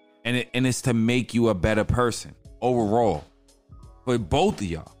 And it's to make you a better person overall. For both of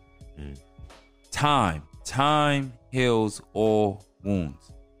y'all. Time heals all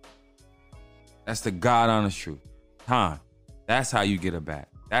wounds. That's the God honest truth. Time. That's how you get her back.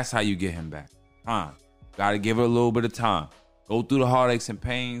 That's how you get him back. Time. Gotta give her a little bit of time. Go through the heartaches and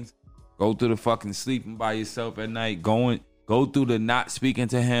pains. Go through the fucking sleeping by yourself at night. Go through the not speaking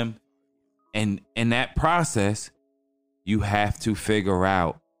to him. And in that process, you have to figure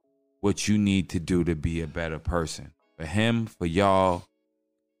out what you need to do to be a better person. For him, for y'all,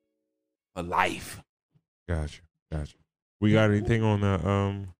 for life. gotcha. We got anything on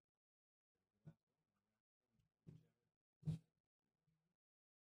the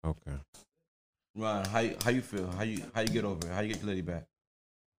Okay. Ron, how you feel? How you get over it? How you get your lady back?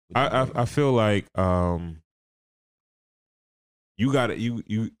 I feel like you got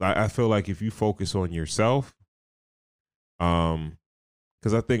it. I feel like if you focus on yourself,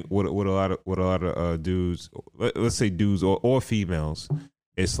 because I think what a lot of dudes, let's say dudes or females,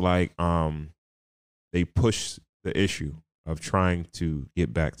 it's like they push the issue of trying to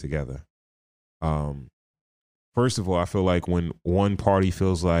get back together. First of all, I feel like when one party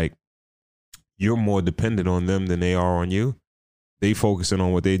feels like you're more dependent on them than they are on you, they focusing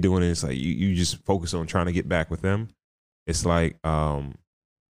on what they're doing, and it's like you just focus on trying to get back with them. It's like the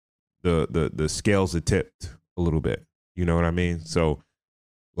scales are tipped a little bit. You know what I mean? So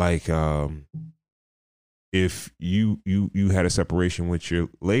like if you had a separation with your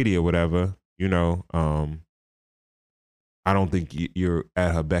lady or whatever, you know, I don't think you're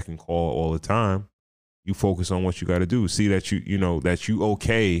at her beck and call all the time. You focus on what you got to do. See that you know that you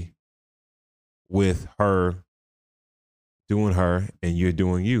okay with her doing her and you're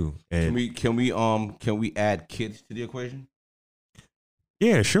doing you. And can we add kids to the equation?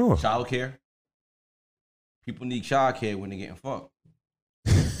 Yeah, sure. Child care. People need child care when they're getting fucked.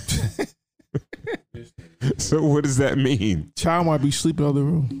 So what does that mean? Child might be sleeping in the other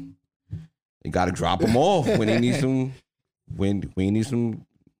room. You got to drop them off when they need some. When you need some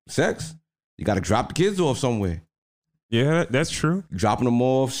sex, you got to drop the kids off somewhere. Yeah, that's true. Dropping them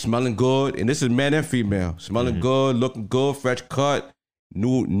off, smelling good, and this is man and female, smelling good, looking good, fresh cut,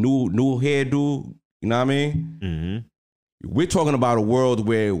 new hairdo. You know what I mean? Mm-hmm. We're talking about a world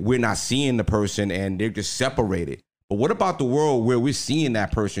where we're not seeing the person and they're just separated. But what about the world where we're seeing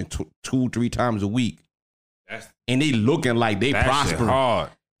that person 2-3 times a week, and they looking like they prospering?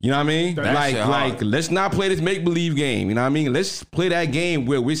 Hard. You know what I mean? Like, let's not play this make-believe game. You know what I mean? Let's play that game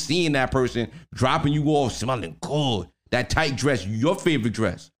where we're seeing that person dropping you off, smelling good. That tight dress, your favorite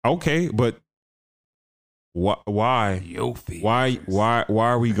dress. Okay, but why? Your favorite Why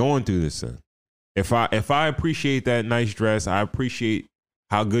are we going through this then? If I appreciate that nice dress, I appreciate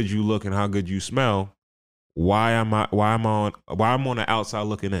how good you look and how good you smell. Why am I on the outside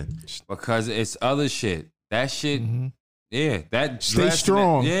looking in? Because it's other shit. That shit. Mm-hmm. Yeah, that stay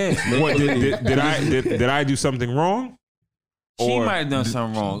strong. What did I do something wrong? She might have done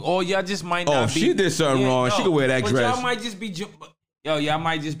something wrong. Or y'all just might not be. She did something wrong. She could wear that dress. Y'all might just be y'all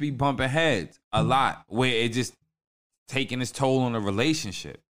might just be bumping heads a lot where it just taking its toll on the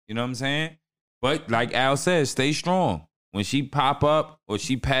relationship. You know what I'm saying? But like Al said, stay strong. When she pop up or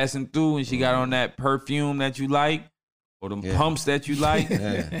she passing through and she got on that perfume that you like or them pumps that you like,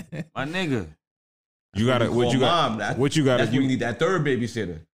 my nigga. You gotta what you got? What you got? That's when you need that third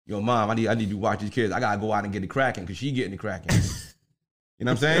babysitter. Yo, mom, I need you to watch these kids. I gotta go out and get it cracking because she getting it cracking. You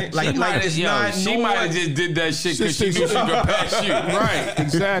know what I'm saying? She might have just did that shit because she knew she could pass you. Right,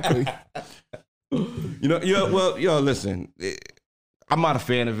 exactly. Listen, I'm not a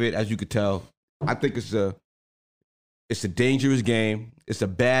fan of it, as you could tell. I think it's a dangerous game. It's a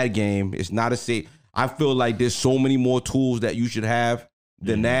bad game. It's not a safe. I feel like there's so many more tools that you should have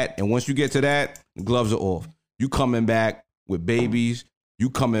than that. And once you get to that, the gloves are off. You coming back with babies. You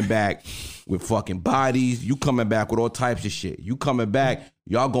coming back with fucking bodies. You coming back with all types of shit. You coming back,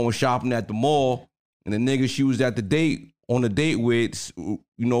 y'all going shopping at the mall, and the nigga she was on the date with,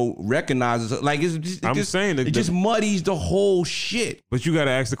 recognizes her. Like it just muddies the whole shit. But you got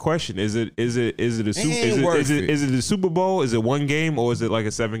to ask the question: Is it a Super Bowl? Is it one game, or is it like a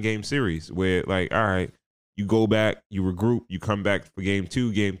 7-game series where like, all right, you go back, you regroup, you come back for game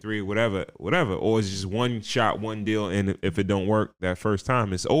 2, game 3, whatever, or is it just one shot, one deal, and if it don't work that first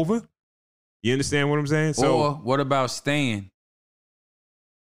time, it's over? You understand what I'm saying? So, or what about staying?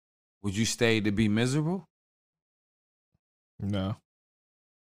 Would you stay to be miserable? No.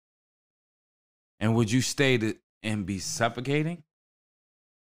 And would you stay and be suffocating?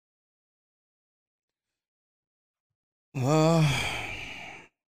 I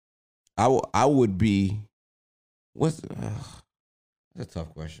would be. That's a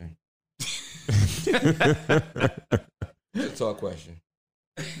tough question. That's a tough question.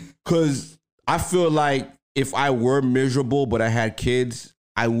 Because I feel like if I were miserable but I had kids,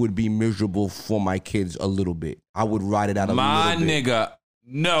 I would be miserable for my kids a little bit. I would ride it out a little bit. My nigga,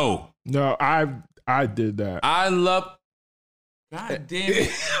 no. No, I did that. I love... God damn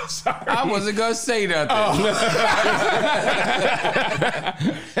it. I'm sorry. I wasn't going to say nothing. I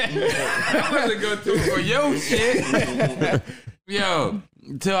wasn't going to do it for your shit. Yo,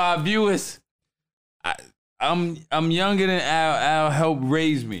 to our viewers, I'm younger than Al. Al helped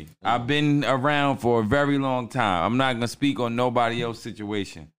raise me. I've been around for a very long time. I'm not going to speak on nobody else's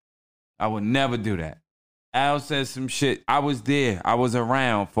situation. I would never do that. Al said some shit. I was there. I was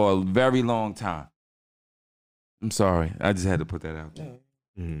around for a very long time. I'm sorry. I just had to put that out there.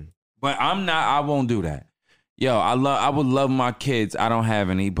 Mm. But I won't do that. Yo, I would love my kids. I don't have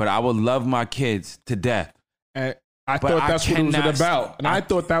any, but I would love my kids to death. And I thought that's what it was about. And I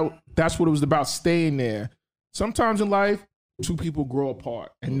thought that's what it was about, staying there. Sometimes in life, two people grow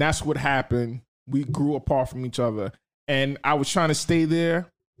apart. And that's what happened. We grew apart from each other. And I was trying to stay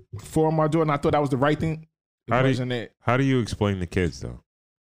there for my daughter, and I thought that was the right thing. It wasn't it. How do you explain the kids, though?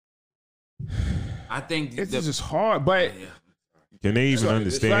 I think it's just hard, but can they even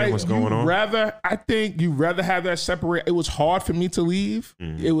understand what's going on? I think you rather have that separate. It was hard for me to leave.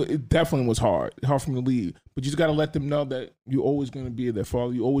 Mm-hmm. It definitely was hard for me to leave. But you just got to let them know that you're always going to be there,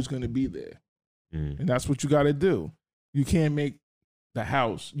 father. You're always going to be there, and that's what you got to do. You can't make the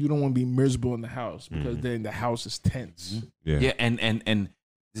house. You don't want to be miserable in the house because then the house is tense. Yeah, and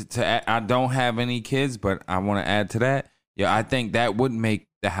I don't have any kids, but I want to add to that. Yeah, I think that would make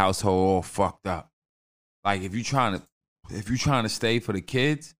the household all fucked up. Like if you're trying to stay for the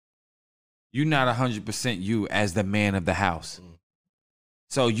kids, you're not 100% you as the man of the house.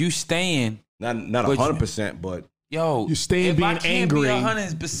 So you staying not 100%, but you're staying being angry. If I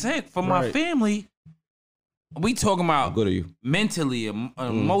can't be 100% for my family, we talking about how good are you mentally,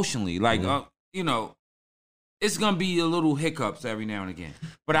 emotionally, like it's gonna be a little hiccups every now and again.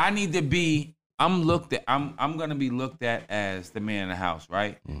 But I need to be. I'm gonna be looked at as the man of the house,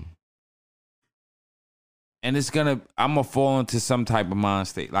 right? And I'm gonna fall into some type of mind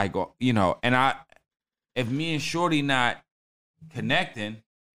state, like and if me and Shorty not connecting,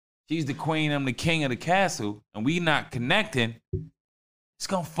 she's the queen, I'm the king of the castle, and we not connecting, it's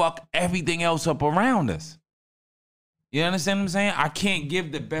gonna fuck everything else up around us. You understand what I'm saying? I can't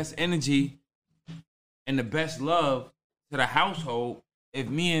give the best energy and the best love to the household if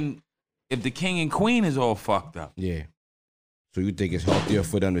the king and queen is all fucked up. Yeah. So you think it's healthier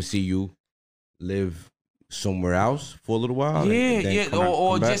for them to see you live somewhere else for a little while? Yeah,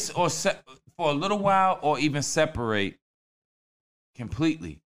 for a little while, or even separate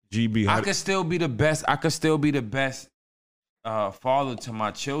completely. GB, I could still be the best. I could still be the best father to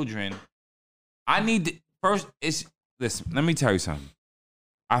my children. I need to, first. Listen. Let me tell you something.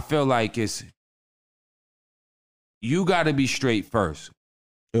 I feel like you got to be straight first.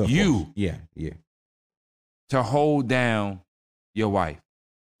 Yeah. To hold down your wife,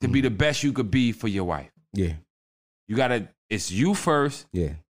 to be the best you could be for your wife. Yeah. You gotta. It's you first.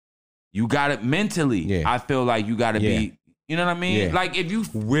 Yeah. You got it mentally. Yeah. I feel like you gotta be. You know what I mean? Yeah. Like if you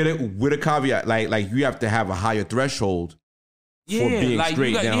with a caveat, like you have to have a higher threshold for being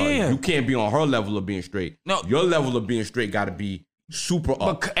straight down. You can't be on her level of being straight. No, your level of being straight got to be super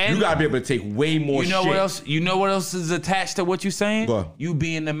up. You got to be able to take way more. What else? You know what else is attached to what you're saying? You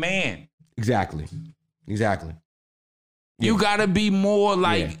being the man. Exactly. You got to be more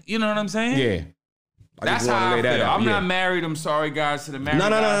like. You know what I'm saying? Yeah. That's how I feel. I'm not married. I'm sorry, guys, to the married guys.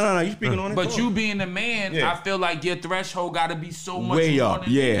 No. You speaking on it. But you being the man, I feel like your threshold got to be so much way more up.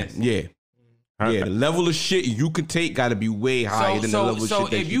 Yeah. The level of shit you can take got to be way higher than the level of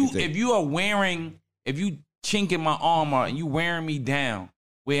shit that you can take. If you chinking my armor and you wearing me down,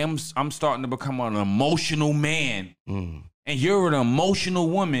 where I'm starting to become an emotional man, and you're an emotional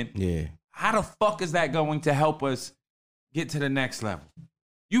woman, how the fuck is that going to help us get to the next level?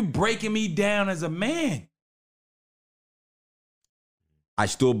 You breaking me down as a man. I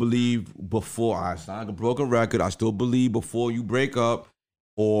still believe before I sign a broken record, I still believe before you break up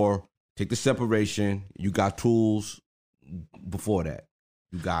or take the separation, you got tools before that.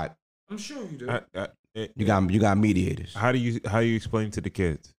 I'm sure you do. You got mediators. How do you explain to the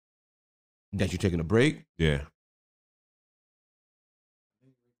kids that you're taking a break? Yeah.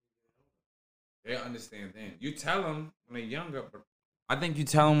 They understand then. You tell them when they're younger, but I think you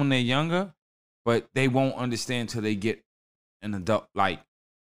tell them when they're younger, but they won't understand till they get an adult. Like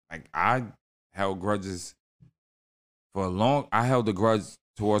I held grudges I held a grudge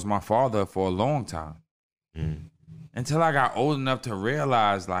towards my father for a long time. Until I got old enough to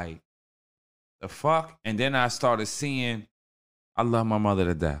realize, like, the fuck? And then I started seeing, I love my mother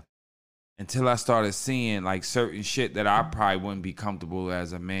to death. Until I started seeing, like, certain shit that I probably wouldn't be comfortable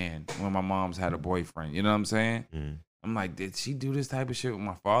as a man when my mom's had a boyfriend. You know what I'm saying? I'm like, did she do this type of shit with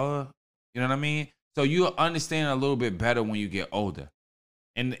my father? You know what I mean? So you understand a little bit better when you get older.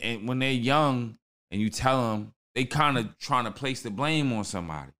 And when they're young and you tell them, they kind of trying to place the blame on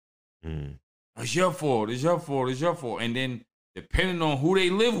somebody. It's your fault. And then depending on who they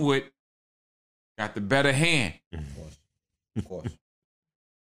live with, got the better hand. Of course.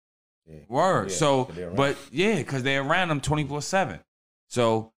 Yeah. Word. Yeah, so, because they're around them 24/7.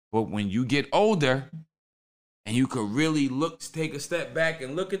 So, but when you get older, and you could really take a step back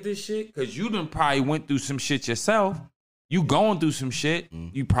and look at this shit, because you done probably went through some shit yourself. You going through some shit.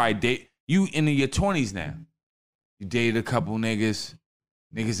 You probably you in your 20s now. You dated a couple niggas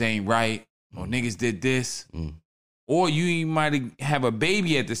ain't right, or niggas did this. Or you might have a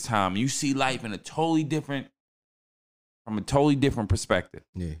baby at this time. You see life in from a totally different perspective.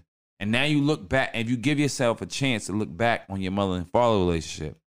 Yeah. And now you look back, and if you give yourself a chance to look back on your mother and father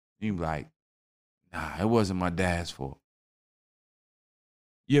relationship, you be like, nah, it wasn't my dad's fault.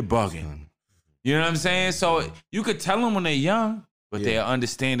 You're bugging. You know what I'm saying? So you could tell them when they're young, but they'll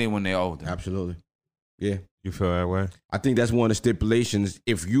understand it when they're older. Absolutely. Yeah. You feel that way? I think that's one of the stipulations.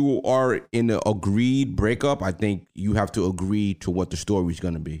 If you are in an agreed breakup, I think you have to agree to what the story's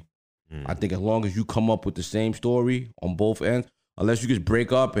going to be. I think as long as you come up with the same story on both ends, unless you just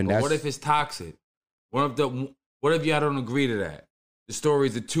break up and what if it's toxic? What if y'all don't agree to that? The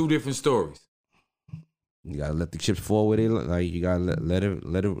stories are two different stories. You gotta let the chips fall where they like. You gotta let it.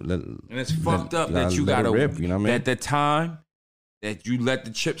 And it's fucked up that you gotta rip. You know what I mean? At the time that you let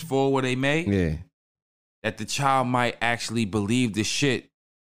the chips fall where they may. Yeah. That the child might actually believe the shit.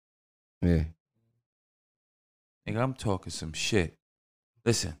 Yeah. Nigga, I'm talking some shit.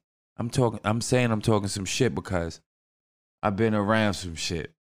 Listen, I'm saying I'm talking some shit because I've been around some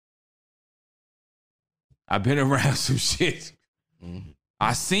shit. I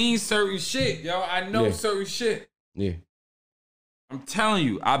seen certain shit, yo. I know certain shit. Yeah. I'm telling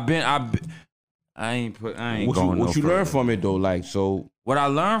you, I ain't going. What you learn from it though, like so. What I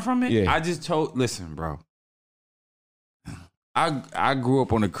learned from it, yeah. I just listen, bro. I grew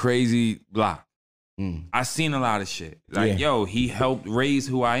up on a crazy block. I seen a lot of shit. Like, yo, he helped raise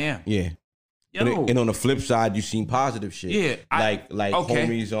who I am. Yeah. Yo. And on the flip side, you seen positive shit. Yeah. Like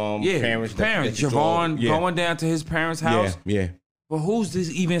homies, parents. Javon going down to his parents' house. Yeah. But who's to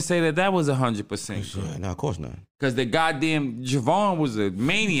even say that was 100% good? No, of course not. Because the goddamn Javon was a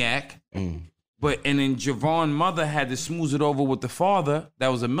maniac. And then Javon's mother had to smooth it over with the father that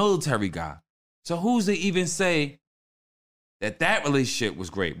was a military guy. So who's to even say that relationship was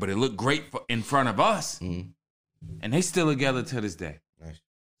great, but it looked great in front of us? And they still together to this day. Nice.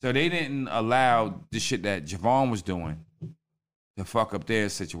 So they didn't allow the shit that Javon was doing to fuck up their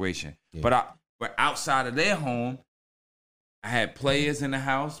situation. Yeah. But outside of their home, I had players in the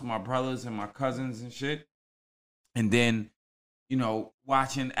house, my brothers and my cousins and shit. And then, you know,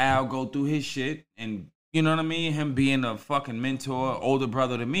 watching Al go through his shit and, you know what I mean? Him being a fucking mentor, older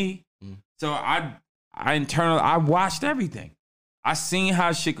brother to me. So I watched everything. I seen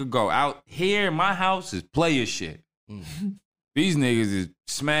how shit could go. Out here in my house is player shit. These niggas is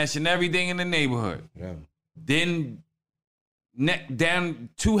smashing everything in the neighborhood. Yeah. Then down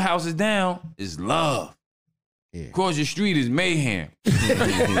 2 houses down is love. Yeah. Across the street is mayhem. Across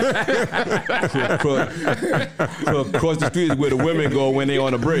the street is where the women go when they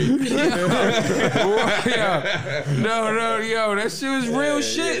on a break. No, that shit was real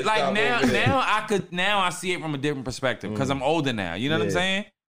shit. Like now I see it from a different perspective because I'm older now. You know what I'm saying?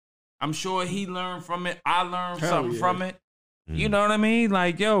 I'm sure he learned from it. I learned something from it. You know what I mean?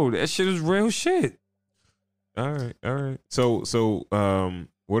 Like, yo, that shit is real shit. All right. So,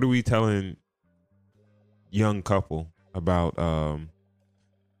 what are we telling young couple about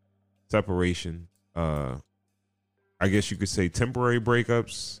separation? I guess you could say temporary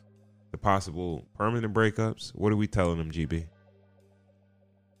breakups, the possible permanent breakups. What are we telling them, GB?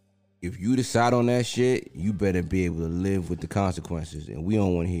 If you decide on that shit, you better be able to live with the consequences. And we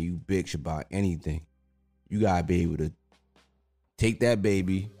don't want to hear you bitch about anything. You gotta be able to take that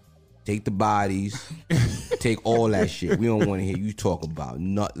baby, take the bodies, take all that shit. We don't want to hear you talk about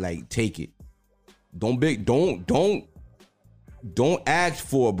take it. Don't ask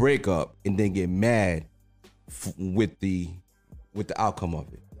for a breakup and then get mad with the outcome of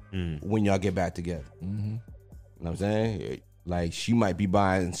it when y'all get back together. You know what I'm saying? Like, she might be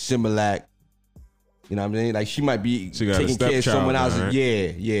buying Similac. You know what I'm saying? Like, she might be taking care of someone else. Right?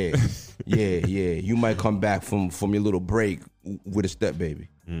 Yeah. You might come back from your little break with a step baby.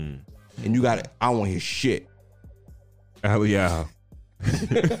 And you got I don't want to hear shit. Hell yeah.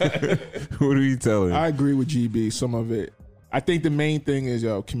 What are you telling? I agree with GB, some of it. I think the main thing is,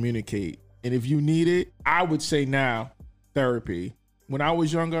 communicate. And if you need it, I would say now, therapy. When I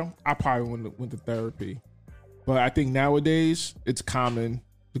was younger, I probably went to therapy. But I think nowadays, it's common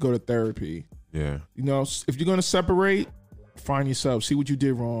to go to therapy. Yeah. You know, if you're going to separate, find yourself. See what you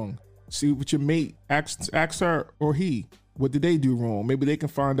did wrong. See what your mate, ask her or he. What did they do wrong? Maybe they can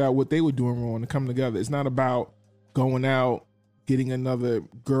find out what they were doing wrong and come together. It's not about going out, getting another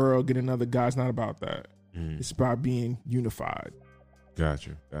girl, getting another guy. It's not about that. It's about being unified.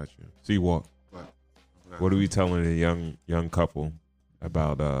 Gotcha. See what? What are we telling a young couple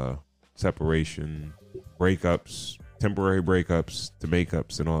about separation, breakups, temporary breakups to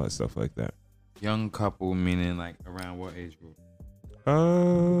makeups and all that stuff like that? Young couple meaning like around what age group?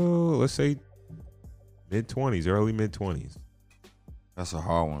 Let's say mid-20s, early mid-20s. That's a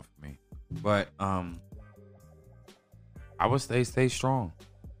hard one for me. But I would stay strong.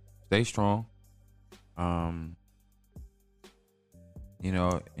 Stay strong. You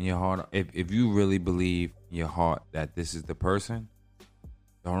know, in your heart, if you really believe in your heart that this is the person,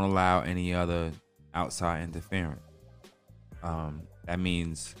 don't allow any other outside interference. That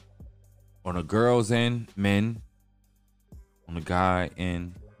means on a girl's end, men, on the guy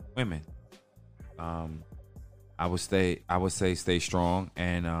end, women. I would say stay strong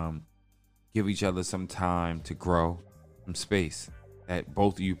and give each other some time to grow, some space that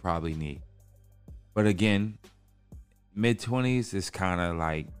both of you probably need. But again, mid-20s is kind of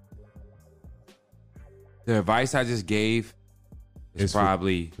like the advice I just gave is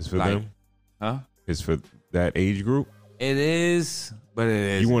probably it's for like, them? Huh? It's for that age group? It is, but it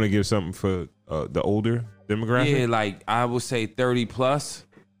is. You want to give something for the older demographic? Yeah, like I would say 30 plus.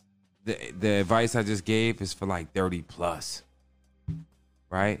 The advice I just gave is for like 30 plus.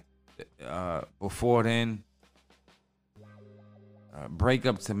 Right? Before then,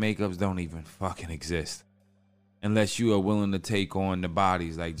 breakups and makeups don't even fucking exist. Unless you are willing to take on the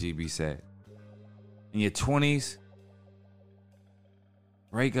bodies, like GB said. In your 20s,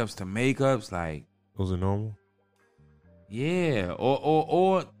 breakups to makeups, like... Those are normal? Yeah,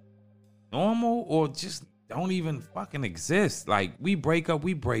 or normal, or just don't even fucking exist. Like, we break up.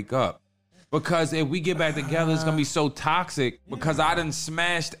 Because if we get back together, it's gonna be so toxic because I done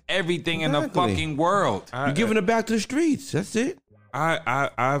smashed everything in the fucking world. You're giving it back to the streets. That's it.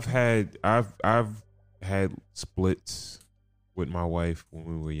 I've had splits with my wife when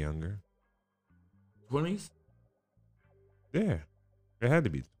we were younger. 20s? Yeah, it had to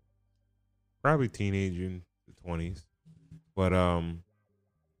be probably teenager in the 20s, but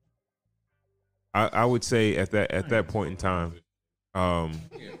I would say at that point in time,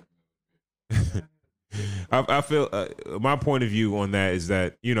 I feel my point of view on that is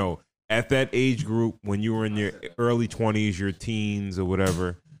that, you know, at that age group when you were in your early 20s, your teens or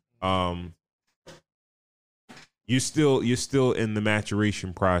whatever, you're still in the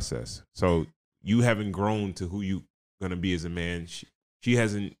maturation process. So you haven't grown to who you gonna be as a man. She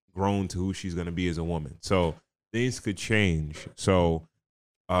hasn't grown to who she's gonna be as a woman. So things could change. So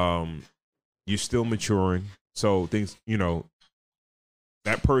you're still maturing. So things, you know,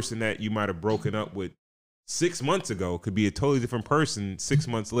 that person that you might have broken up with 6 months ago could be a totally different person 6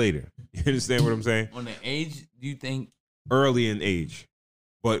 months later. You understand what I'm saying? On the age, do you think? Early in age.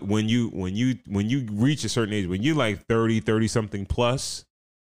 But when you reach a certain age, when you're like 30 something plus,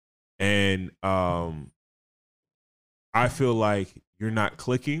 and I feel like you're not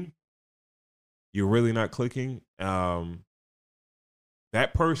clicking, you're really not clicking, that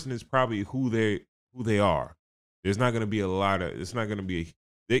person is probably who they are. There's not going to be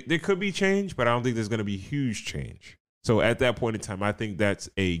there could be change, but I don't think there's going to be huge change. So at that point in time, I think that's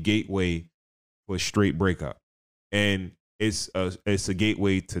a gateway for a straight breakup. And it's a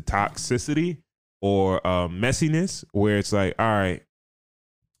gateway to toxicity or messiness, where it's like, all right,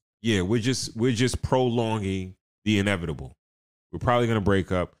 yeah, we're just prolonging the inevitable. We're probably going to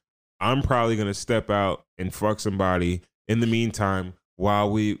break up. I'm probably going to step out and fuck somebody in the meantime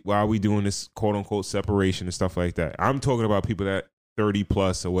while we doing this quote unquote separation and stuff like that. I'm talking about people that 30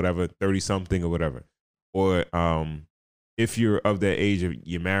 plus or whatever, 30 something or whatever. Or if you're of that age, of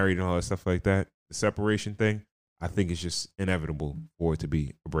you're married and all that stuff like that, the separation thing, I think it's just inevitable for it to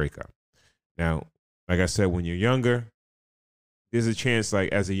be a breakup. Now, like I said, when you're younger, there's a chance,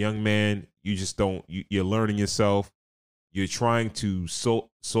 like as a young man, you just you're learning yourself. You're trying to sow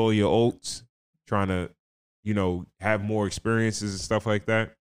your oats, trying to, you know, have more experiences and stuff like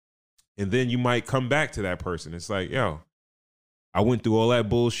that. And then you might come back to that person. It's like, yo, I went through all that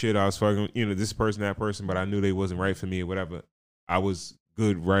bullshit. I was fucking, you know, this person, that person, but I knew they wasn't right for me or whatever. I was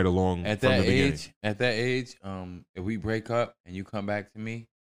good right along At from that the beginning. age, if we break up and you come back to me,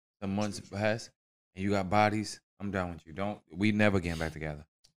 some months pass, and you got bodies, I'm done with you. We never getting back together.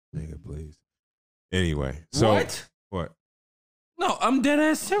 Nigga, please. Anyway, so what? No, I'm dead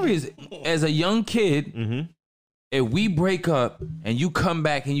ass serious. As a young kid, if we break up and you come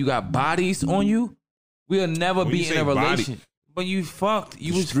back and you got bodies on you, we'll never When you be in say a body- relation. But you fucked.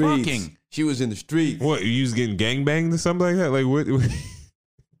 You was Streets. fucking. She was in the streets. What, you was getting gangbanged or something like that? Like what?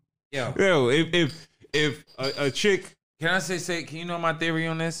 Yo, Yo, if a chick, can I say? Can you know my theory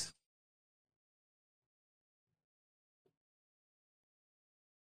on this?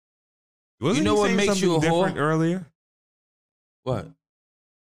 Wasn't You know he what saying makes you a something whore? different earlier? What?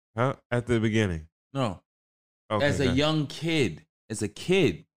 Huh? At the beginning. No. Okay, As a okay. young kid. As a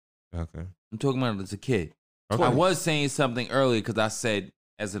kid. Okay. I'm talking about as a kid. Okay. I was saying something earlier because I said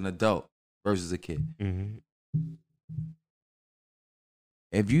as an adult versus a kid. Mm-hmm.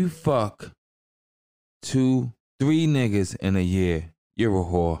 If you fuck 2, 3 niggas in a year, you're a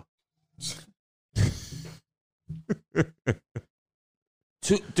whore.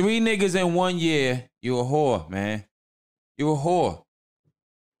 2, 3 niggas in 1 year, you're a whore, man. You're a whore.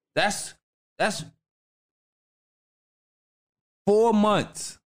 That's 4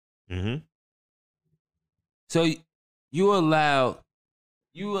 months. Mm-hmm. So you allowed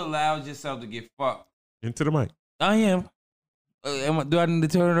yourself to get fucked. Into the mic. I am. Do I need to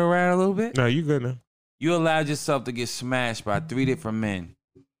turn it around a little bit? No, you good now. You allowed yourself to get smashed by 3 different men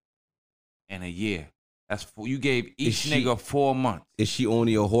in a year. That's you gave each nigga 4 months. Is she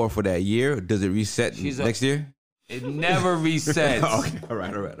only a whore for that year? Does it reset next year? It never resets. Okay, all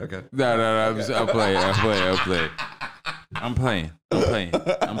right, okay. No. I'm playing.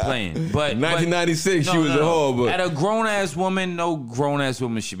 But 1996, she was a whore, but at a grown ass woman, no grown ass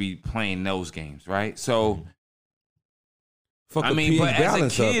woman should be playing those games, right? So, fuck I a mean, pH but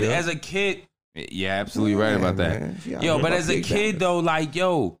balance up, yo. as a kid, yeah, absolutely right about that. Man. Yo, but as a kid though, like,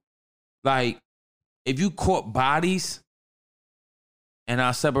 if you caught bodies in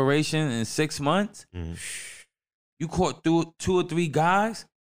our separation in 6 months, you caught 2 or 3 guys.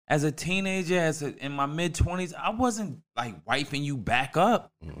 As a teenager, in my mid-20s, I wasn't like wiping you back up.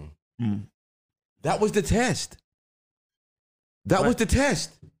 That was the test. That was the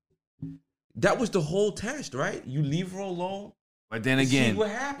test. That was the whole test, right? You leave her alone. But then See again, what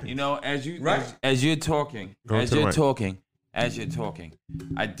happens. you know, as you're talking, I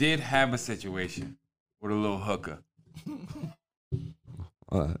did have a situation with a little hooker.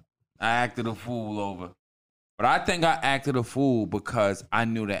 I acted a fool over. But I think I acted a fool because I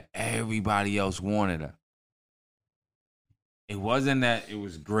knew that everybody else wanted her. It wasn't that it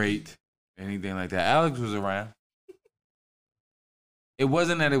was great, anything like that. Alex was around. It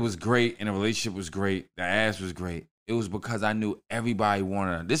wasn't that it was great and the relationship was great, the ass was great. It was because I knew everybody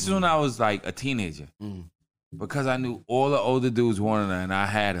wanted her. This is when I was like a teenager. Because I knew all the older dudes wanted her and I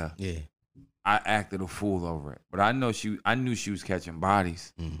had her. Yeah. I acted a fool over it. But I knew she was catching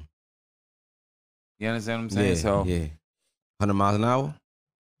bodies. You understand what I'm saying? Yeah, So 100 miles an hour?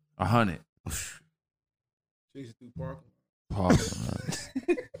 100. Chasing through parking.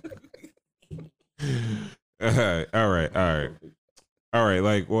 All right.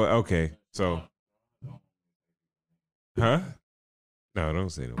 Like, well, okay. So, huh? No, don't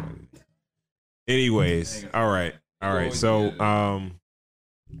say nobody. Anyways, all right. So,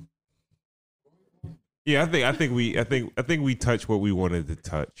 yeah, I think we touched what we wanted to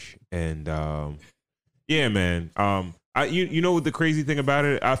touch, and yeah, man. You know what the crazy thing about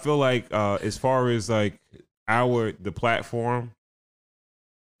it? I feel like as far as like the platform,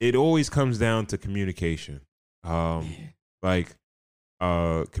 it always comes down to communication.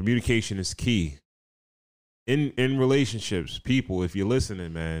 Communication is key in relationships. People, if you're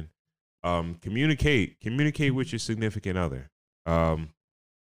listening, man, communicate with your significant other.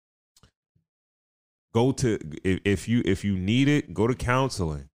 Go to if you need it, go to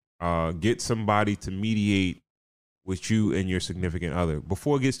counseling. Get somebody to mediate with you and your significant other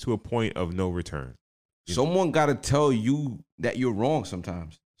before it gets to a point of no return. Someone got to tell you that you're wrong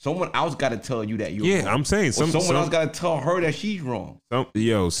sometimes. Someone else got to tell you that you're wrong. Yeah, I'm saying someone else got to tell her that she's wrong. Some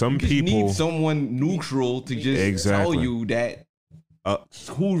you people need someone neutral to just tell you that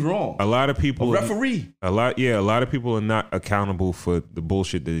who's wrong. A lot of people, a referee. A lot of people are not accountable for the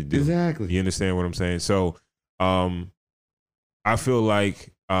bullshit that they do. Exactly. You understand what I'm saying? So, I feel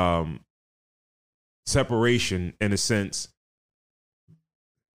like separation, in a sense,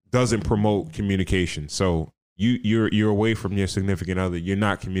 doesn't promote communication. So you're away from your significant other. You're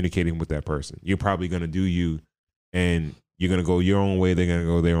not communicating with that person. You're probably gonna do you, and you're gonna go your own way. They're gonna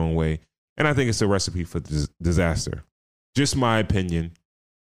go their own way. And I think it's a recipe for disaster. Just my opinion.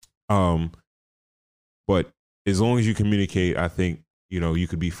 But as long as you communicate, I think you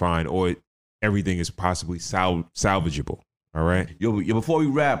could be fine, or everything is possibly salvageable. All right. Yo, before we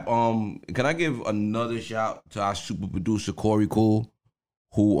wrap, can I give another shout to our super producer Corey Cool,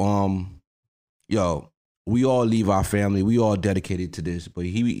 who we all leave our family, we all dedicated to this, but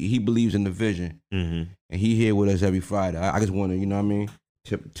he believes in the vision, and he here with us every Friday. I just want to,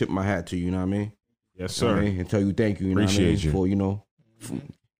 tip my hat to you, you know what I mean? Yes, sir. And tell you thank you, Appreciate you for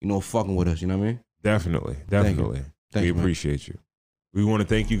fucking with us, you know what I mean? Definitely. We appreciate you. We want to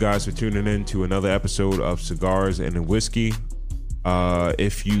thank you guys for tuning in to another episode of Cigars and Whiskey.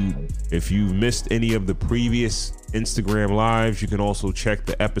 If you missed any of the previous Instagram lives, you can also check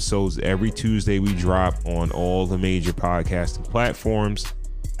the episodes every Tuesday we drop on all the major podcasting platforms,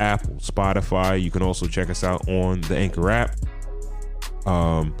 Apple, Spotify. You can also check us out on the Anchor app.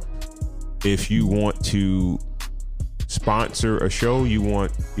 If you want to sponsor a show, you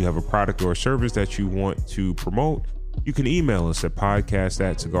have a product or a service that you want to promote, you can email us at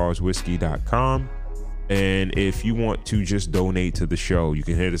podcast@cigarswhiskey.com. And if you want to just donate to the show, you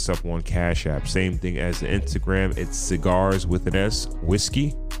can hit us up on Cash App. Same thing as the Instagram. It's Cigars with an S,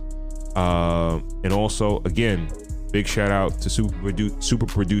 Whiskey. And also, again, big shout out to super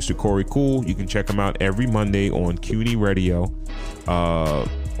producer Corey Cool. You can check him out every Monday on CUNY Radio.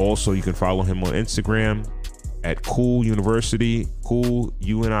 Also, you can follow him on Instagram at Cool University, Cool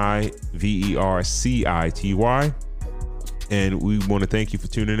UNIVERCITY. And we want to thank you for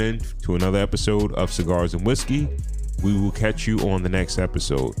tuning in to another episode of Cigars and Whiskey. We will catch you on the next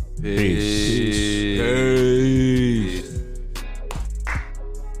episode. Peace. Peace.